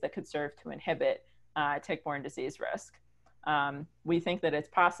in ways that could serve to inhibit tick-borne disease risk? We think that it's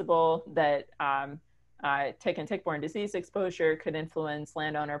possible that tick and tick-borne disease exposure could influence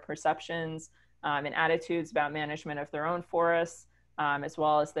landowner perceptions and attitudes about management of their own forests, as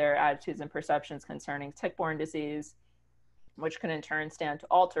well as their attitudes and perceptions concerning tick-borne disease, which can in turn stand to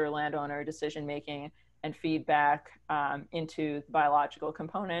alter landowner decision-making and feedback into the biological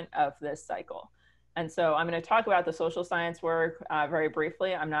component of this cycle. And so I'm going to talk about the social science work very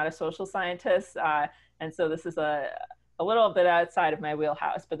briefly. I'm not a social scientist, and so this is a little bit outside of my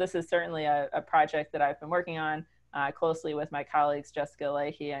wheelhouse, but this is certainly a project that I've been working on closely with my colleagues Jessica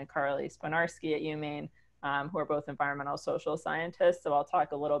Leahy and Carly Spinarski at UMaine, who are both environmental social scientists. So I'll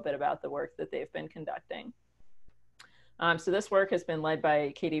talk a little bit about the work that they've been conducting. So this work has been led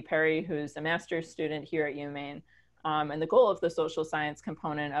by Katie Perry, who's a master's student here at UMaine. And the goal of the social science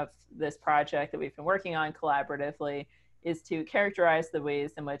component of this project that we've been working on collaboratively is to characterize the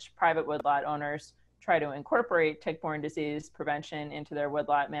ways in which private woodlot owners try to incorporate tick-borne disease prevention into their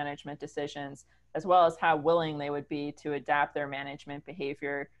woodlot management decisions, as well as how willing they would be to adapt their management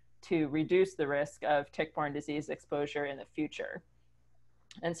behavior to reduce the risk of tick-borne disease exposure in the future.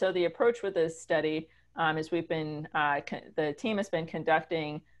 And so the approach with this study is the team has been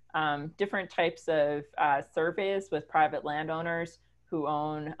conducting different types of surveys with private landowners who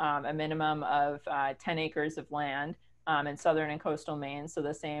own a minimum of 10 acres of land in southern and coastal Maine. So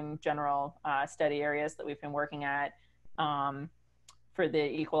the same general study areas that we've been working at for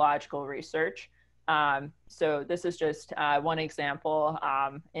the ecological research. So this is just one example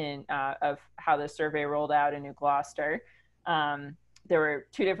of how the survey rolled out in New Gloucester. There were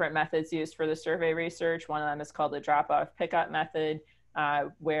two different methods used for the survey research. One of them is called the drop-off pickup method,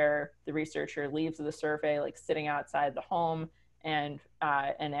 where the researcher leaves the survey like sitting outside the home and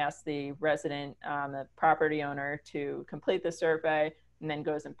asks the resident, the property owner, to complete the survey, and then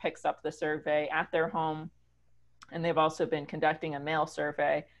goes and picks up the survey at their home. And they've also been conducting a mail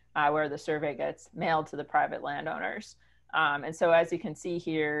survey where the survey gets mailed to the private landowners. And so as you can see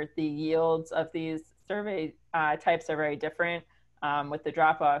here, the yields of these survey types are very different. With the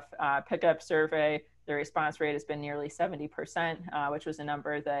drop-off pickup survey, the response rate has been nearly 70%, which was a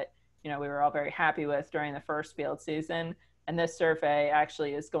number that we were all very happy with during the first field season. And this survey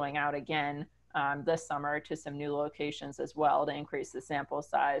actually is going out again this summer to some new locations as well to increase the sample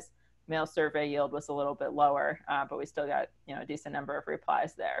size. Mail survey yield was a little bit lower, but we still got a decent number of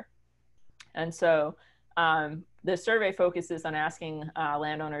replies there. And so the survey focuses on asking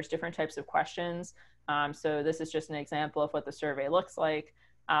landowners different types of questions. So this is just an example of what the survey looks like.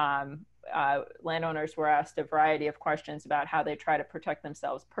 Landowners were asked a variety of questions about how they try to protect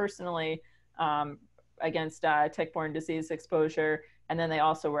themselves personally against tick-borne disease exposure. And then they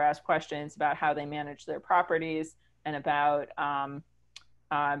also were asked questions about how they manage their properties and about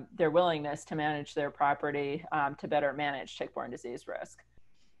their willingness to manage their property to better manage tick-borne disease risk.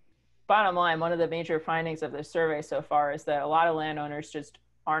 Bottom line, one of the major findings of the survey so far is that a lot of landowners just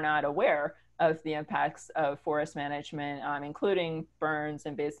are not aware of the impacts of forest management, including burns,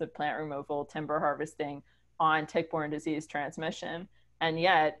 invasive plant removal, timber harvesting on tick-borne disease transmission. And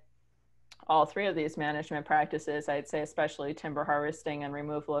yet, all three of these management practices, I'd say especially timber harvesting and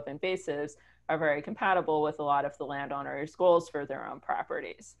removal of invasives, are very compatible with a lot of the landowners' goals for their own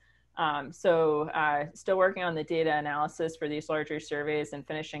properties. Still working on the data analysis for these larger surveys and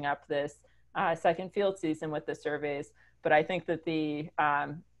finishing up this second field season with the surveys. But I think that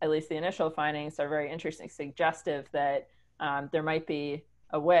at least the initial findings are very interesting, suggestive that there might be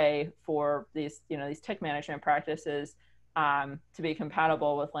a way for these tick management practices to be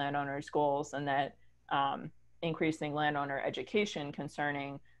compatible with landowners' goals, and that increasing landowner education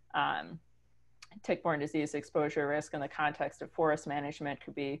concerning tick-borne disease exposure risk in the context of forest management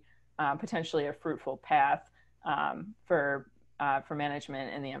could be potentially a fruitful path for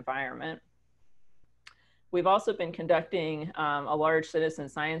management in the environment. We've also been conducting a large citizen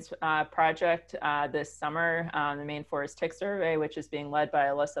science project this summer, the Maine Forest Tick Survey, which is being led by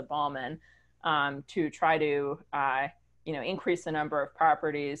Alyssa Ballman, to try to increase the number of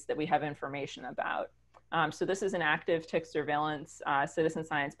properties that we have information about. So this is an active tick surveillance citizen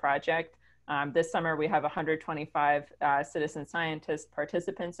science project. This summer we have 125 citizen scientist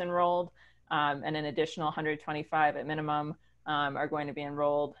participants enrolled, and an additional 125 at minimum are going to be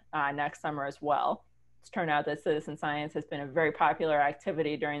enrolled next summer as well. It's turned out that citizen science has been a very popular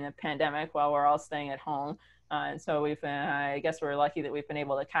activity during the pandemic while we're all staying at home. And so I guess we're lucky that we've been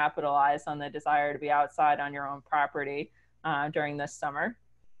able to capitalize on the desire to be outside on your own property during this summer.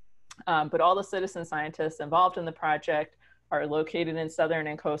 But all the citizen scientists involved in the project are located in southern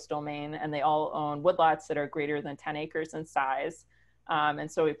and coastal Maine, and they all own woodlots that are greater than 10 acres in size. And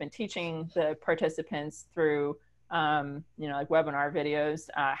so we've been teaching the participants through like webinar videos,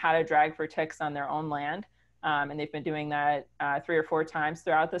 how to drag for ticks on their own land. And they've been doing that 3 or 4 times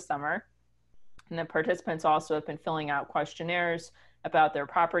throughout the summer. And the participants also have been filling out questionnaires about their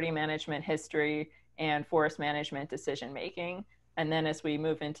property management history and forest management decision-making. And then as we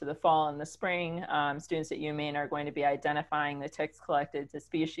move into the fall and the spring, students at UMaine are going to be identifying the ticks collected to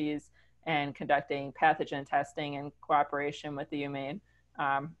species and conducting pathogen testing in cooperation with the UMaine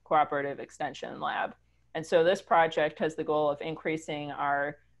Cooperative Extension Lab. And so this project has the goal of increasing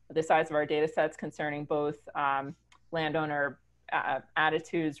the size of our data sets concerning both landowner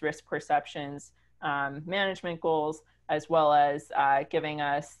attitudes, risk perceptions, management goals, as well as giving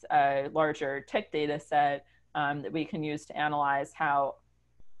us a larger tick data set that we can use to analyze how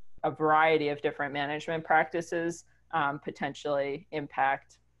a variety of different management practices potentially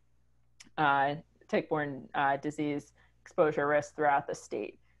impact tick-borne disease exposure risk throughout the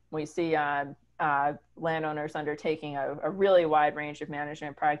state. We see landowners undertaking a really wide range of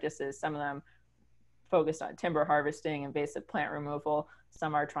management practices, some of them focused on timber harvesting, invasive plant removal.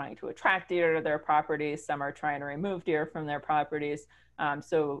 Some are trying to attract deer to their properties. Some are trying to remove deer from their properties.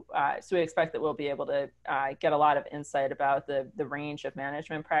 So we expect that we'll be able to get a lot of insight about the range of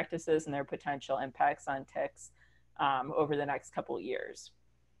management practices and their potential impacts on ticks over the next couple of years.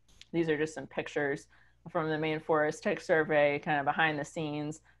 These are just some pictures from the Maine Forest Tick Survey, kind of behind the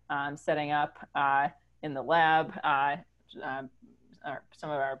scenes, setting up in the lab. Some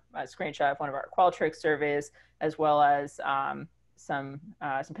of our screenshot of one of our Qualtrics surveys, as well as some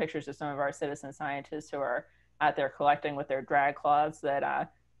pictures of some of our citizen scientists who are out there collecting with their drag cloths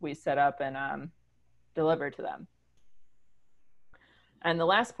that we set up and delivered to them. And the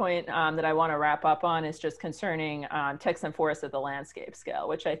last point that I want to wrap up on is just concerning ticks and forests at the landscape scale,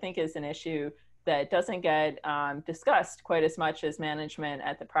 which I think is an issue that doesn't get discussed quite as much as management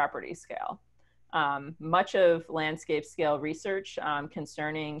at the property scale. Much of landscape scale research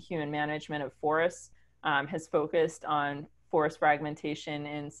concerning human management of forests has focused on forest fragmentation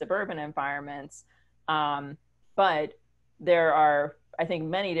in suburban environments. But there are, I think,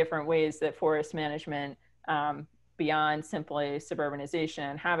 many different ways that forest management, beyond simply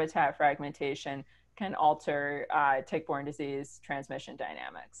suburbanization and habitat fragmentation, can alter tick-borne disease transmission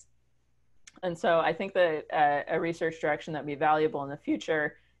dynamics. And so I think that a research direction that would be valuable in the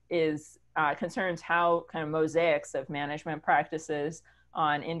future is concerns how kind of mosaics of management practices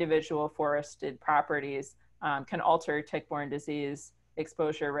on individual forested properties can alter tick-borne disease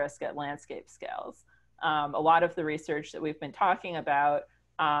exposure risk at landscape scales. A lot of the research that we've been talking about,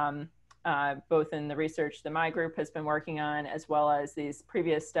 both in the research that my group has been working on, as well as these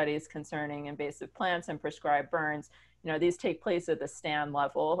previous studies concerning invasive plants and prescribed burns, these take place at the stand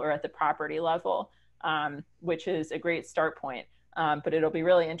level or at the property level, which is a great start point. but it'll be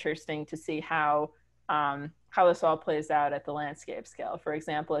really interesting to see how this all plays out at the landscape scale. For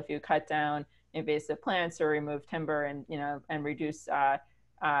example, if you cut down invasive plants or remove timber and reduce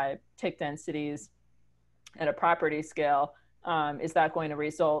tick densities at a property scale, is that going to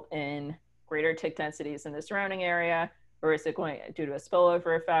result in greater tick densities in the surrounding area, or is it going due to a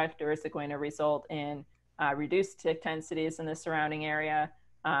spillover effect, or is it going to result in reduced tick densities in the surrounding area?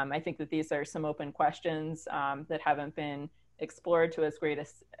 I think that these are some open questions that haven't been explored to as great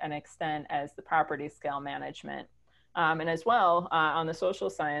an extent as the property scale management. And as well, on the social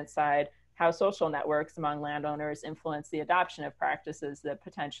science side, how social networks among landowners influence the adoption of practices that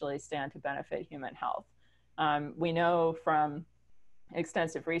potentially stand to benefit human health. We know from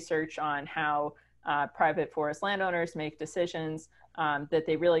extensive research on how private forest landowners make decisions that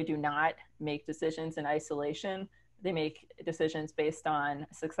they really do not make decisions in isolation. They make decisions based on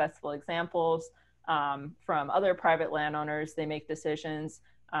successful examples from other private landowners. They make decisions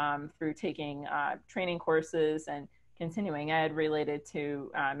through taking training courses and continuing ed related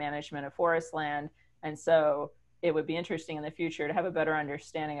to management of forest land. And so it would be interesting in the future to have a better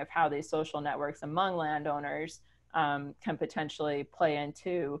understanding of how these social networks among landowners can potentially play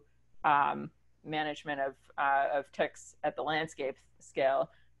into management of ticks at the landscape scale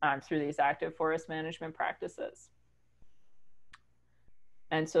through these active forest management practices.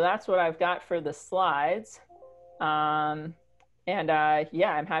 And so that's what I've got for the slides. Yeah,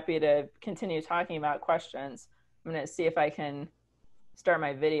 I'm happy to continue talking about questions. I'm going to see if I can start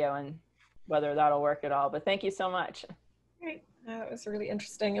my video and whether that'll work at all. But thank you so much. Great. That was really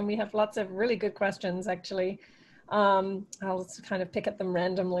interesting. And we have lots of really good questions, actually. I'll just kind of pick at them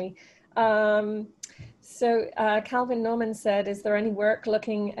randomly. Calvin Norman said, is there any work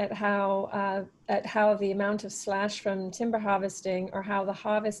looking at how the amount of slash from timber harvesting or how the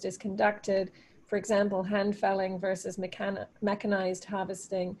harvest is conducted, for example, hand felling versus mechanized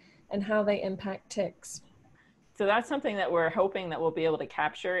harvesting, and how they impact ticks? So that's something that we're hoping that we'll be able to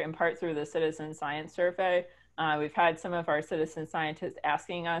capture in part through the citizen science survey. We've had some of our citizen scientists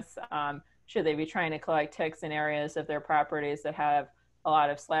asking us, should they be trying to collect ticks in areas of their properties that have a lot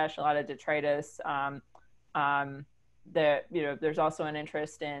of slash, a lot of detritus. There's also an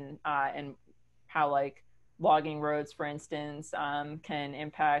interest in how like logging roads, for instance, can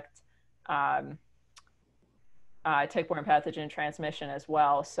impact tick-borne pathogen transmission as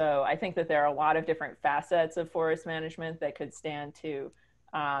well. So I think that there are a lot of different facets of forest management that could stand to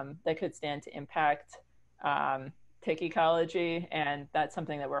impact tick ecology, and that's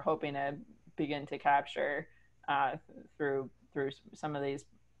something that we're hoping to begin to capture through some of these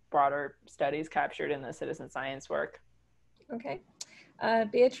broader studies captured in the citizen science work. Okay.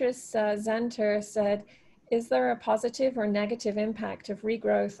 Beatrice Zenter said, is there a positive or negative impact of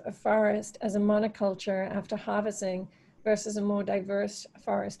regrowth of forest as a monoculture after harvesting versus a more diverse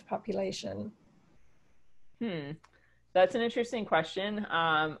forest population? That's an interesting question.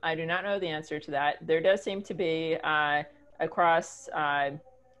 I do not know the answer to that. There does seem to be, across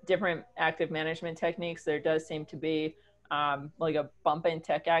different active management techniques, there does seem to be like a bump in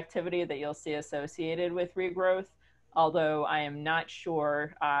tick activity that you'll see associated with regrowth. Although I am not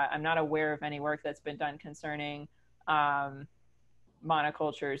sure, I'm not aware of any work that's been done concerning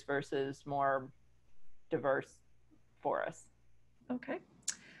monocultures versus more diverse forests. Okay.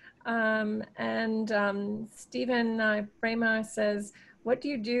 Stephen Braemar says, what do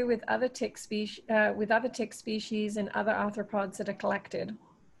you do with other tick species and other arthropods that are collected?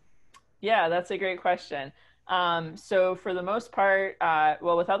 Yeah, that's a great question. So for the most part,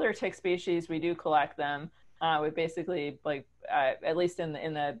 well, with other tick species, we do collect them. We basically, like, at least in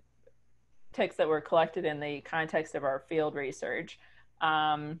the ticks that were collected in the context of our field research,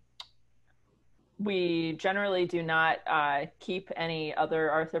 we generally do not keep any other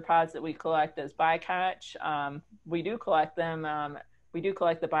arthropods that we collect as bycatch. We do collect them. We do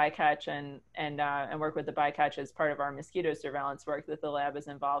collect the bycatch and work with the bycatch as part of our mosquito surveillance work that the lab is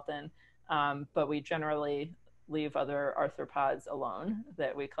involved in. But we generally leave other arthropods alone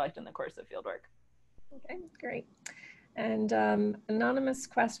that we collect in the course of fieldwork. Okay, great. And anonymous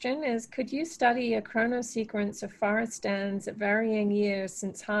question is, could you study a chronosequence of forest stands at varying years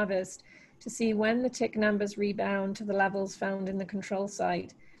since harvest to see when the tick numbers rebound to the levels found in the control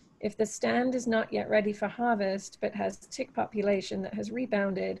site? If the stand is not yet ready for harvest, but has tick population that has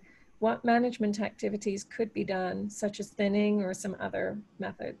rebounded, what management activities could be done, such as thinning or some other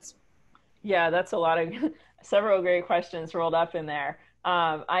methods? Yeah, that's a lot of several great questions rolled up in there.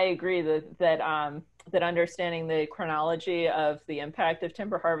 I agree that understanding the chronology of the impact of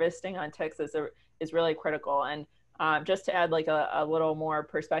timber harvesting on ticks is really critical. And just to add like a little more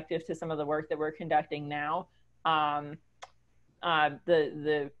perspective to some of the work that we're conducting now,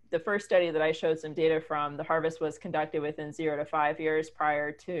 the first study that I showed some data from, the harvest was conducted within 0 to 5 years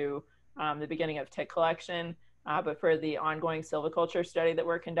prior to the beginning of tick collection. But for the ongoing silviculture study that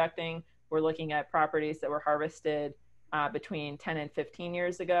we're conducting, we're looking at properties that were harvested between 10 and 15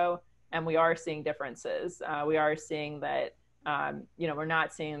 years ago, and we are seeing differences. We are seeing that we're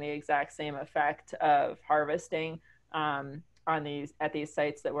not seeing the exact same effect of harvesting at these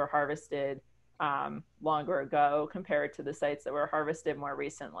sites that were harvested longer ago compared to the sites that were harvested more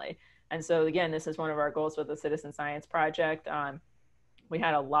recently. And so again, this is one of our goals with the Citizen Science Project. We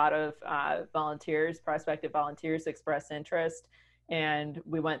had a lot of prospective volunteers express interest, and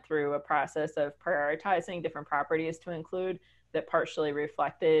we went through a process of prioritizing different properties to include that partially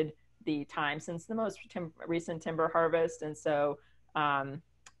reflected the time since the most recent timber harvest. And so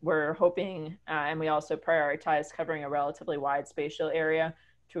we're hoping, and we also prioritize covering a relatively wide spatial area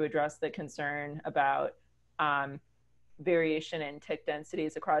to address the concern about variation in tick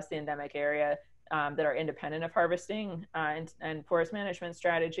densities across the endemic area that are independent of harvesting and forest management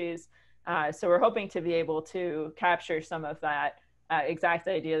strategies. So we're hoping to be able to capture some of that exact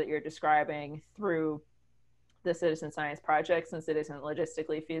idea that you're describing through the Citizen Science Project, since it isn't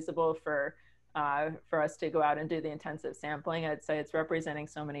logistically feasible for us to go out and do the intensive sampling. I'd say it's representing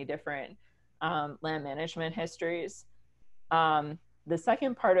so many different land management histories. The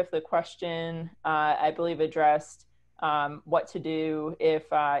second part of the question, I believe, addressed what to do if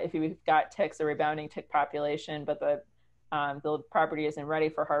you've got ticks, a rebounding tick population, but the property isn't ready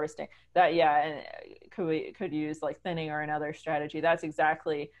for harvesting. That, yeah, and could use like thinning or another strategy. That's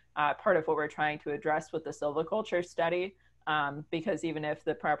exactly part of what we're trying to address with the silviculture study, because even if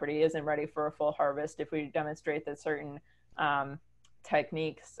the property isn't ready for a full harvest, if we demonstrate that certain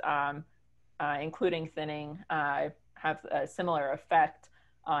techniques, including thinning, have a similar effect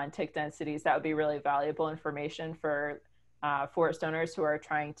on tick densities, that would be really valuable information for forest owners who are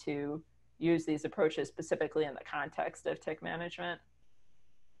trying to use these approaches specifically in the context of tick management.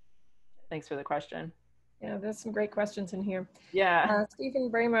 Thanks for the question. Yeah, there's some great questions in here. Yeah. Stephen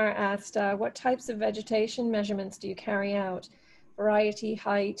Braemar asked, what types of vegetation measurements do you carry out? Variety,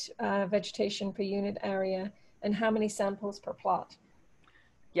 height, vegetation per unit area, and how many samples per plot?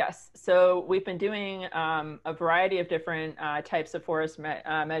 Yes, so we've been doing a variety of different types of forest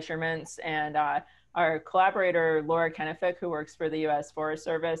measurements, and our collaborator Laura Kennefic, who works for the U.S. Forest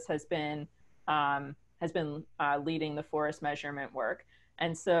Service, has been leading the forest measurement work.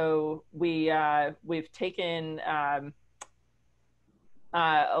 And so we've taken a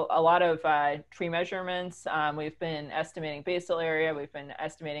lot of tree measurements. We've been estimating basal area. We've been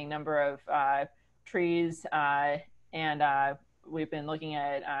estimating number of trees, and we've been looking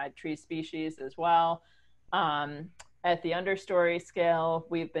at tree species as well. At the understory scale,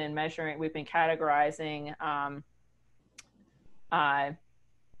 we've been categorizing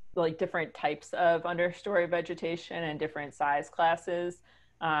like different types of understory vegetation and different size classes.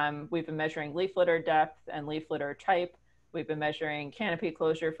 We've been measuring leaf litter depth and leaf litter type. We've been measuring canopy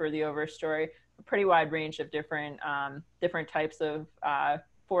closure for the overstory, a pretty wide range of different types of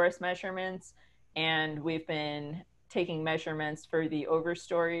forest measurements. And we've been taking measurements for the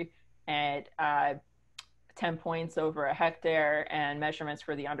overstory at 10 points over a hectare, and measurements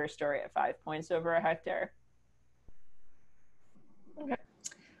for the understory at 5 points over a hectare. Okay.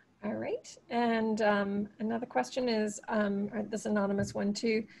 All right. And another question is, this anonymous one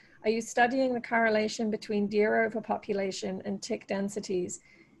too. Are you studying the correlation between deer overpopulation and tick densities?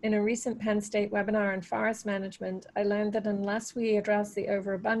 In a recent Penn State webinar on forest management, I learned that unless we address the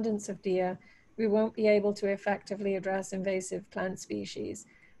overabundance of deer, we won't be able to effectively address invasive plant species.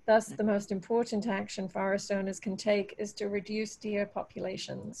 Thus, the most important action forest owners can take is to reduce deer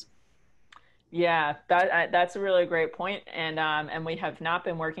populations. Yeah, that's a really great point, and we have not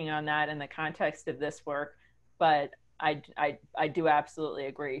been working on that in the context of this work, but I do absolutely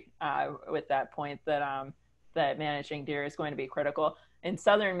agree with that point that that managing deer is going to be critical in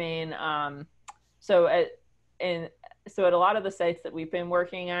southern Maine. So at a lot of the sites that we've been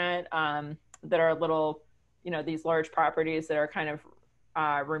working at that are little, these large properties that are kind of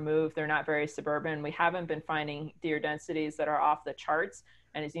removed, they're not very suburban. We haven't been finding deer densities that are off the charts.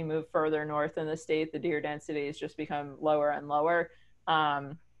 And as you move further north in the state, the deer densities just become lower and lower.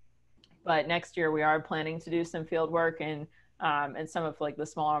 But next year we are planning to do some field work in some of like the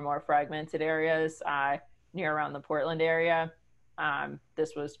smaller, more fragmented areas near around the Portland area.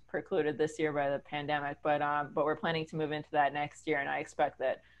 This was precluded this year by the pandemic, but we're planning to move into that next year, and I expect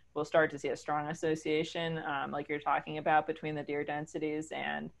that we'll start to see a strong association, like you're talking about, between the deer densities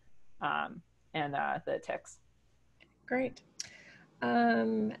and the ticks. Great.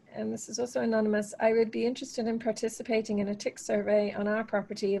 And this is also anonymous. I would be interested in participating in a tick survey on our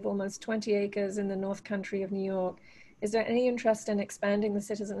property of almost 20 acres in the North Country of New York. Is there any interest in expanding the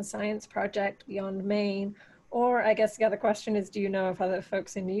citizen science project beyond Maine? Or I guess the other question is, do you know of other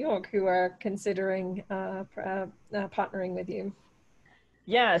folks in New York who are considering partnering with you?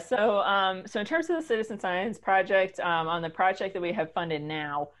 Yeah, so in terms of the citizen science project, on the project that we have funded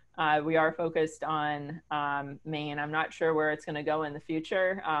now, we are focused on Maine. I'm not sure where it's going to go in the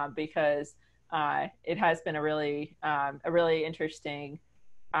future because it has been a really interesting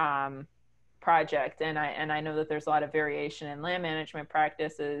um, project, and I know that there's a lot of variation in land management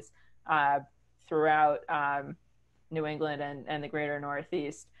practices uh, throughout New England and the greater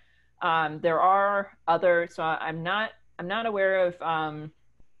Northeast. There are other, so I'm not aware of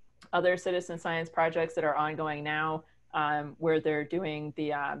other citizen science projects that are ongoing now where they're doing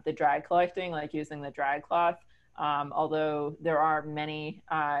the drag collecting, like using the drag cloth. Although there are many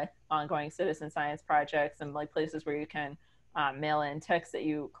ongoing citizen science projects and like places where you can mail in ticks that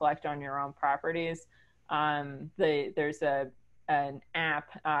you collect on your own properties. There's an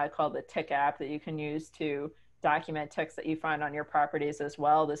app called the Tick app that you can use to document ticks that you find on your properties as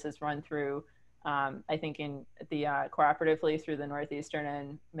well. This is run through I think in the cooperatively through the Northeastern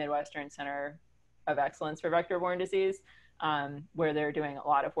and Midwestern Center of Excellence for Vector-Borne Disease, where they're doing a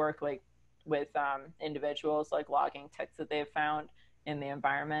lot of work like with individuals like logging ticks that they've found in the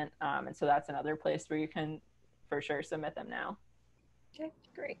environment. And so that's another place where you can for sure submit them now. Okay,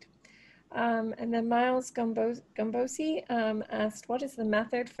 great. And then Miles Gombosi asked, what is the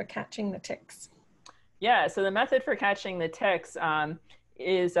method for catching the ticks? Yeah, so the method for catching the ticks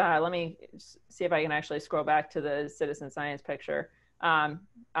is, let me see if I can actually scroll back to the citizen science picture.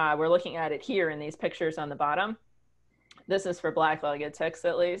 We're looking at it here in these pictures on the bottom. This is for black-legged ticks,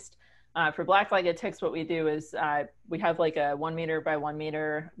 at least. For black-legged ticks, what we do is we have like a 1 meter by 1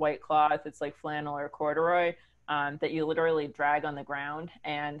 meter white cloth. It's like flannel or corduroy that you literally drag on the ground,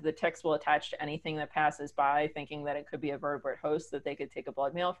 and the ticks will attach to anything that passes by, thinking that it could be a vertebrate host that they could take a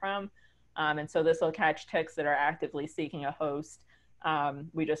blood meal from. And so this will catch ticks that are actively seeking a host.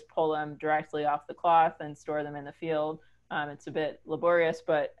 We just pull them directly off the cloth and store them in the field. It's a bit laborious,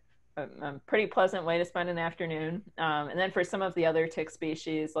 but a pretty pleasant way to spend an afternoon. And then for some of the other tick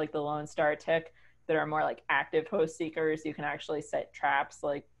species, like the Lone Star tick, that are more like active host seekers, you can actually set traps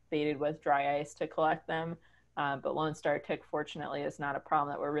like baited with dry ice to collect them. But Lone Star tick, fortunately, is not a problem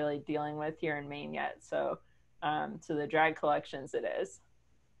that we're really dealing with here in Maine yet. So the drag collections it is.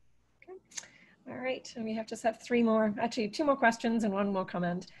 Okay. All right, and we have just have three more, actually two more questions and one more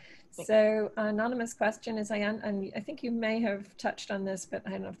comment. So anonymous question is, and I think you may have touched on this, but I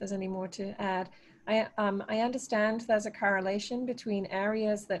don't know if there's any more to add. I understand there's a correlation between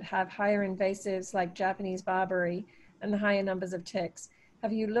areas that have higher invasives like Japanese barberry and the higher numbers of ticks.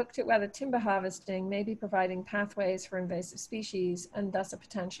 Have you looked at whether timber harvesting may be providing pathways for invasive species and thus a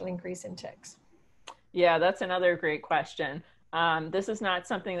potential increase in ticks? Yeah, that's another great question. This is not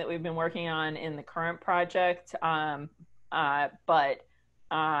something that we've been working on in the current project, but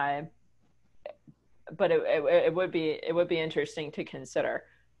it would be interesting to consider.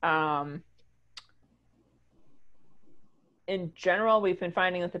 In general, we've been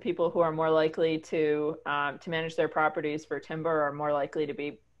finding that the people who are more likely to manage their properties for timber are more likely to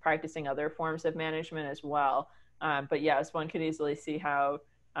be practicing other forms of management as well. But yes, one could easily see how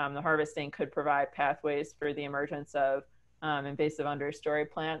the harvesting could provide pathways for the emergence of invasive understory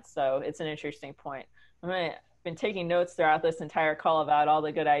plants. So it's an interesting point. I've been taking notes throughout this entire call about all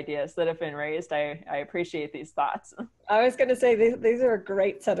the good ideas that have been raised. I appreciate these thoughts. I was going to say these are a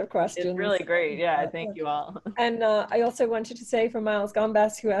great set of questions. It's really great. Yeah, thank you all. And I also wanted to say for Miles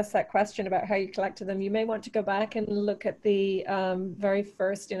Gombas, who asked that question about how you collected them, you may want to go back and look at the very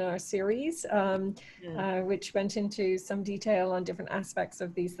first in our series, which went into some detail on different aspects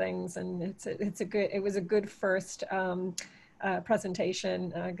of these things. And it was a good first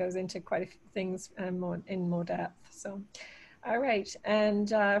presentation. Goes into quite a few things in more depth. So, all right. And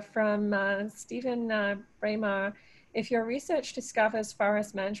from Stephen Braemar, if your research discovers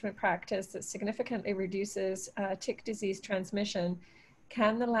forest management practice that significantly reduces tick disease transmission,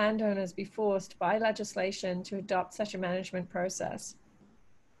 can the landowners be forced by legislation to adopt such a management process?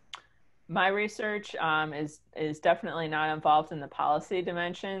 My research is definitely not involved in the policy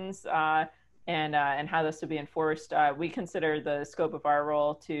dimensions and how this would be enforced. We consider the scope of our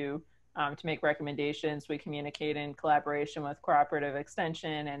role to make recommendations. We communicate in collaboration with cooperative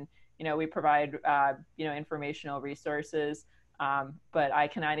extension, and we provide informational resources. But I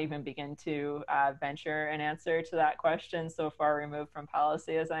cannot even begin to venture an answer to that question, so far removed from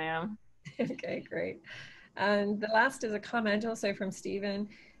policy as I am. Okay, great. And the last is a comment also from Stephen.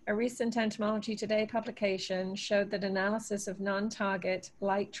 A recent Entomology Today publication showed that analysis of non-target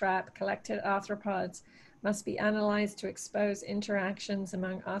light trap collected arthropods must be analyzed to expose interactions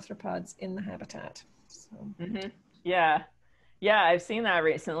among arthropods in the habitat. So. Mm-hmm. Yeah. Yeah, I've seen that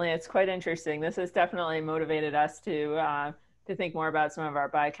recently. It's quite interesting. This has definitely motivated us to think more about some of our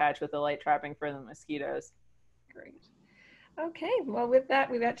bycatch with the light trapping for the mosquitoes. Great. Okay, well, with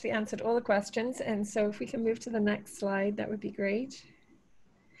that, we've actually answered all the questions. And so if we can move to the next slide, that would be great.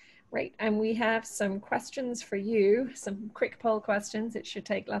 Right, and we have some questions for you, some quick poll questions. It should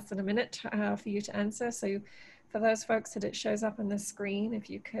take less than a minute for you to answer. So for those folks that it shows up on the screen, if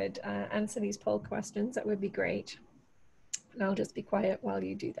you could answer these poll questions, that would be great. And I'll just be quiet while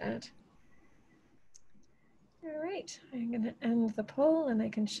you do that. All right, I'm going to end the poll and I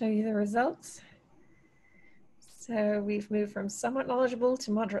can show you the results. So we've moved from somewhat knowledgeable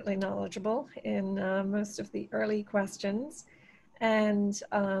to moderately knowledgeable in most of the early questions. And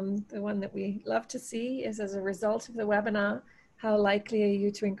the one that we love to see is, as a result of the webinar, how likely are you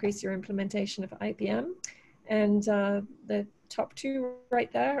to increase your implementation of IPM? And the top two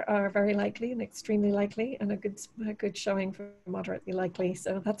right there are very likely and extremely likely, and a good showing for moderately likely.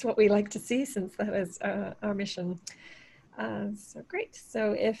 So that's what we like to see, since that is our mission. So great.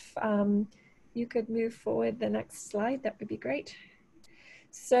 So if you could move forward the next slide, that would be great.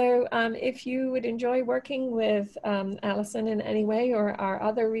 So if you would enjoy working with Allison in any way, or our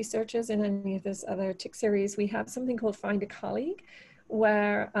other researchers in any of this other tick series, we have something called Find a Colleague,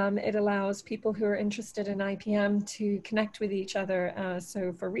 where it allows people who are interested in IPM to connect with each other.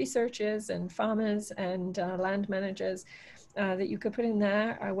 So for researchers and farmers and land managers, that you could put in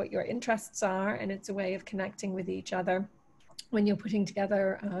there what your interests are, and it's a way of connecting with each other when you're putting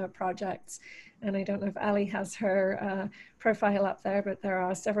together projects. And I don't know if Ali has her profile up there, but there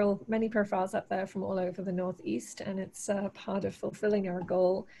are many profiles up there from all over the Northeast, and it's part of fulfilling our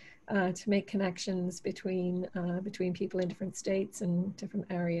goal to make connections between people in different states and different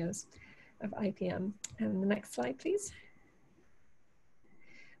areas of IPM. And the next slide, please.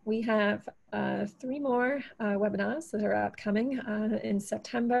 We have 3 more webinars that are upcoming in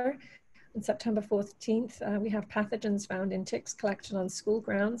September. On September 14th, we have pathogens found in ticks collected on school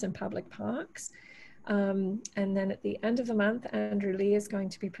grounds and public parks. And then at the end of the month, Andrew Lee is going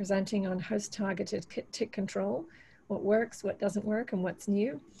to be presenting on host-targeted tick control, what works, what doesn't work, and what's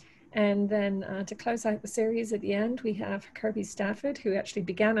new. And then to close out the series at the end, we have Kirby Stafford, who actually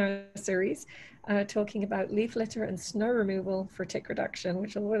began our series, talking about leaf litter and snow removal for tick reduction,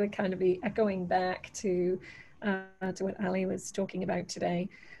 which will really kind of be echoing back to what Ali was talking about today.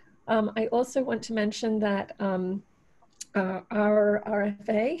 I also want to mention that our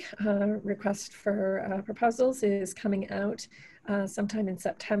RFA, request for proposals, is coming out sometime in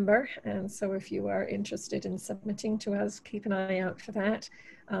September. And so if you are interested in submitting to us, keep an eye out for that.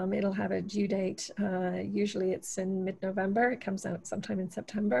 It'll have a due date. Usually it's in mid-November. It comes out sometime in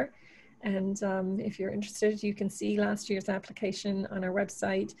September. And if you're interested, you can see last year's application on our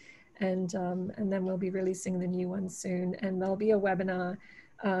website. And then we'll be releasing the new one soon. And there'll be a webinar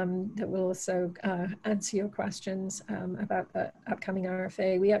that will also answer your questions about the upcoming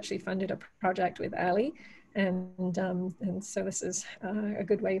RFA. We actually funded a project with Ali, and so this is a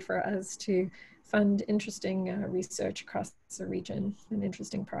good way for us to fund interesting research across the region and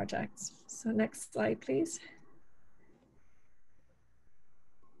interesting projects. So next slide, please.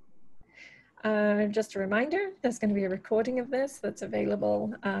 Just a reminder, there's going to be a recording of this that's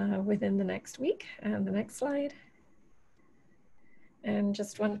available within the next week. And the next slide. And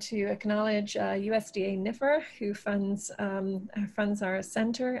just want to acknowledge USDA NIFR, who funds our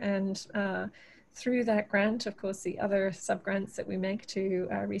center, and through that grant, of course, the other sub-grants that we make to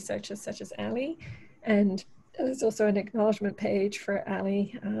researchers such as Ali. And there's also an acknowledgement page for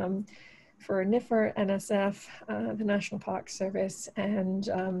Ali, for NIFR, NSF, the National Park Service, and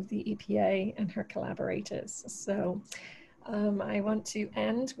the EPA and her collaborators. So I want to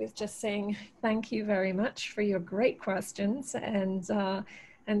end with just saying thank you very much for your great questions, and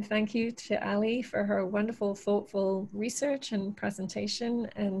thank you to Ali for her wonderful, thoughtful research and presentation,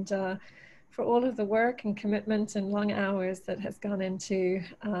 and for all of the work and commitment and long hours that has gone into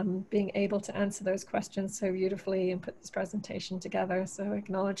being able to answer those questions so beautifully and put this presentation together. So I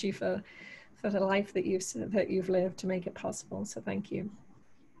acknowledge you for the life that you've lived to make it possible. So thank you.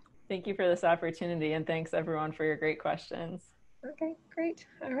 Thank you for this opportunity, and thanks everyone for your great questions. Okay, great.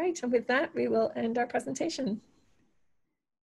 All right, and with that, we will end our presentation.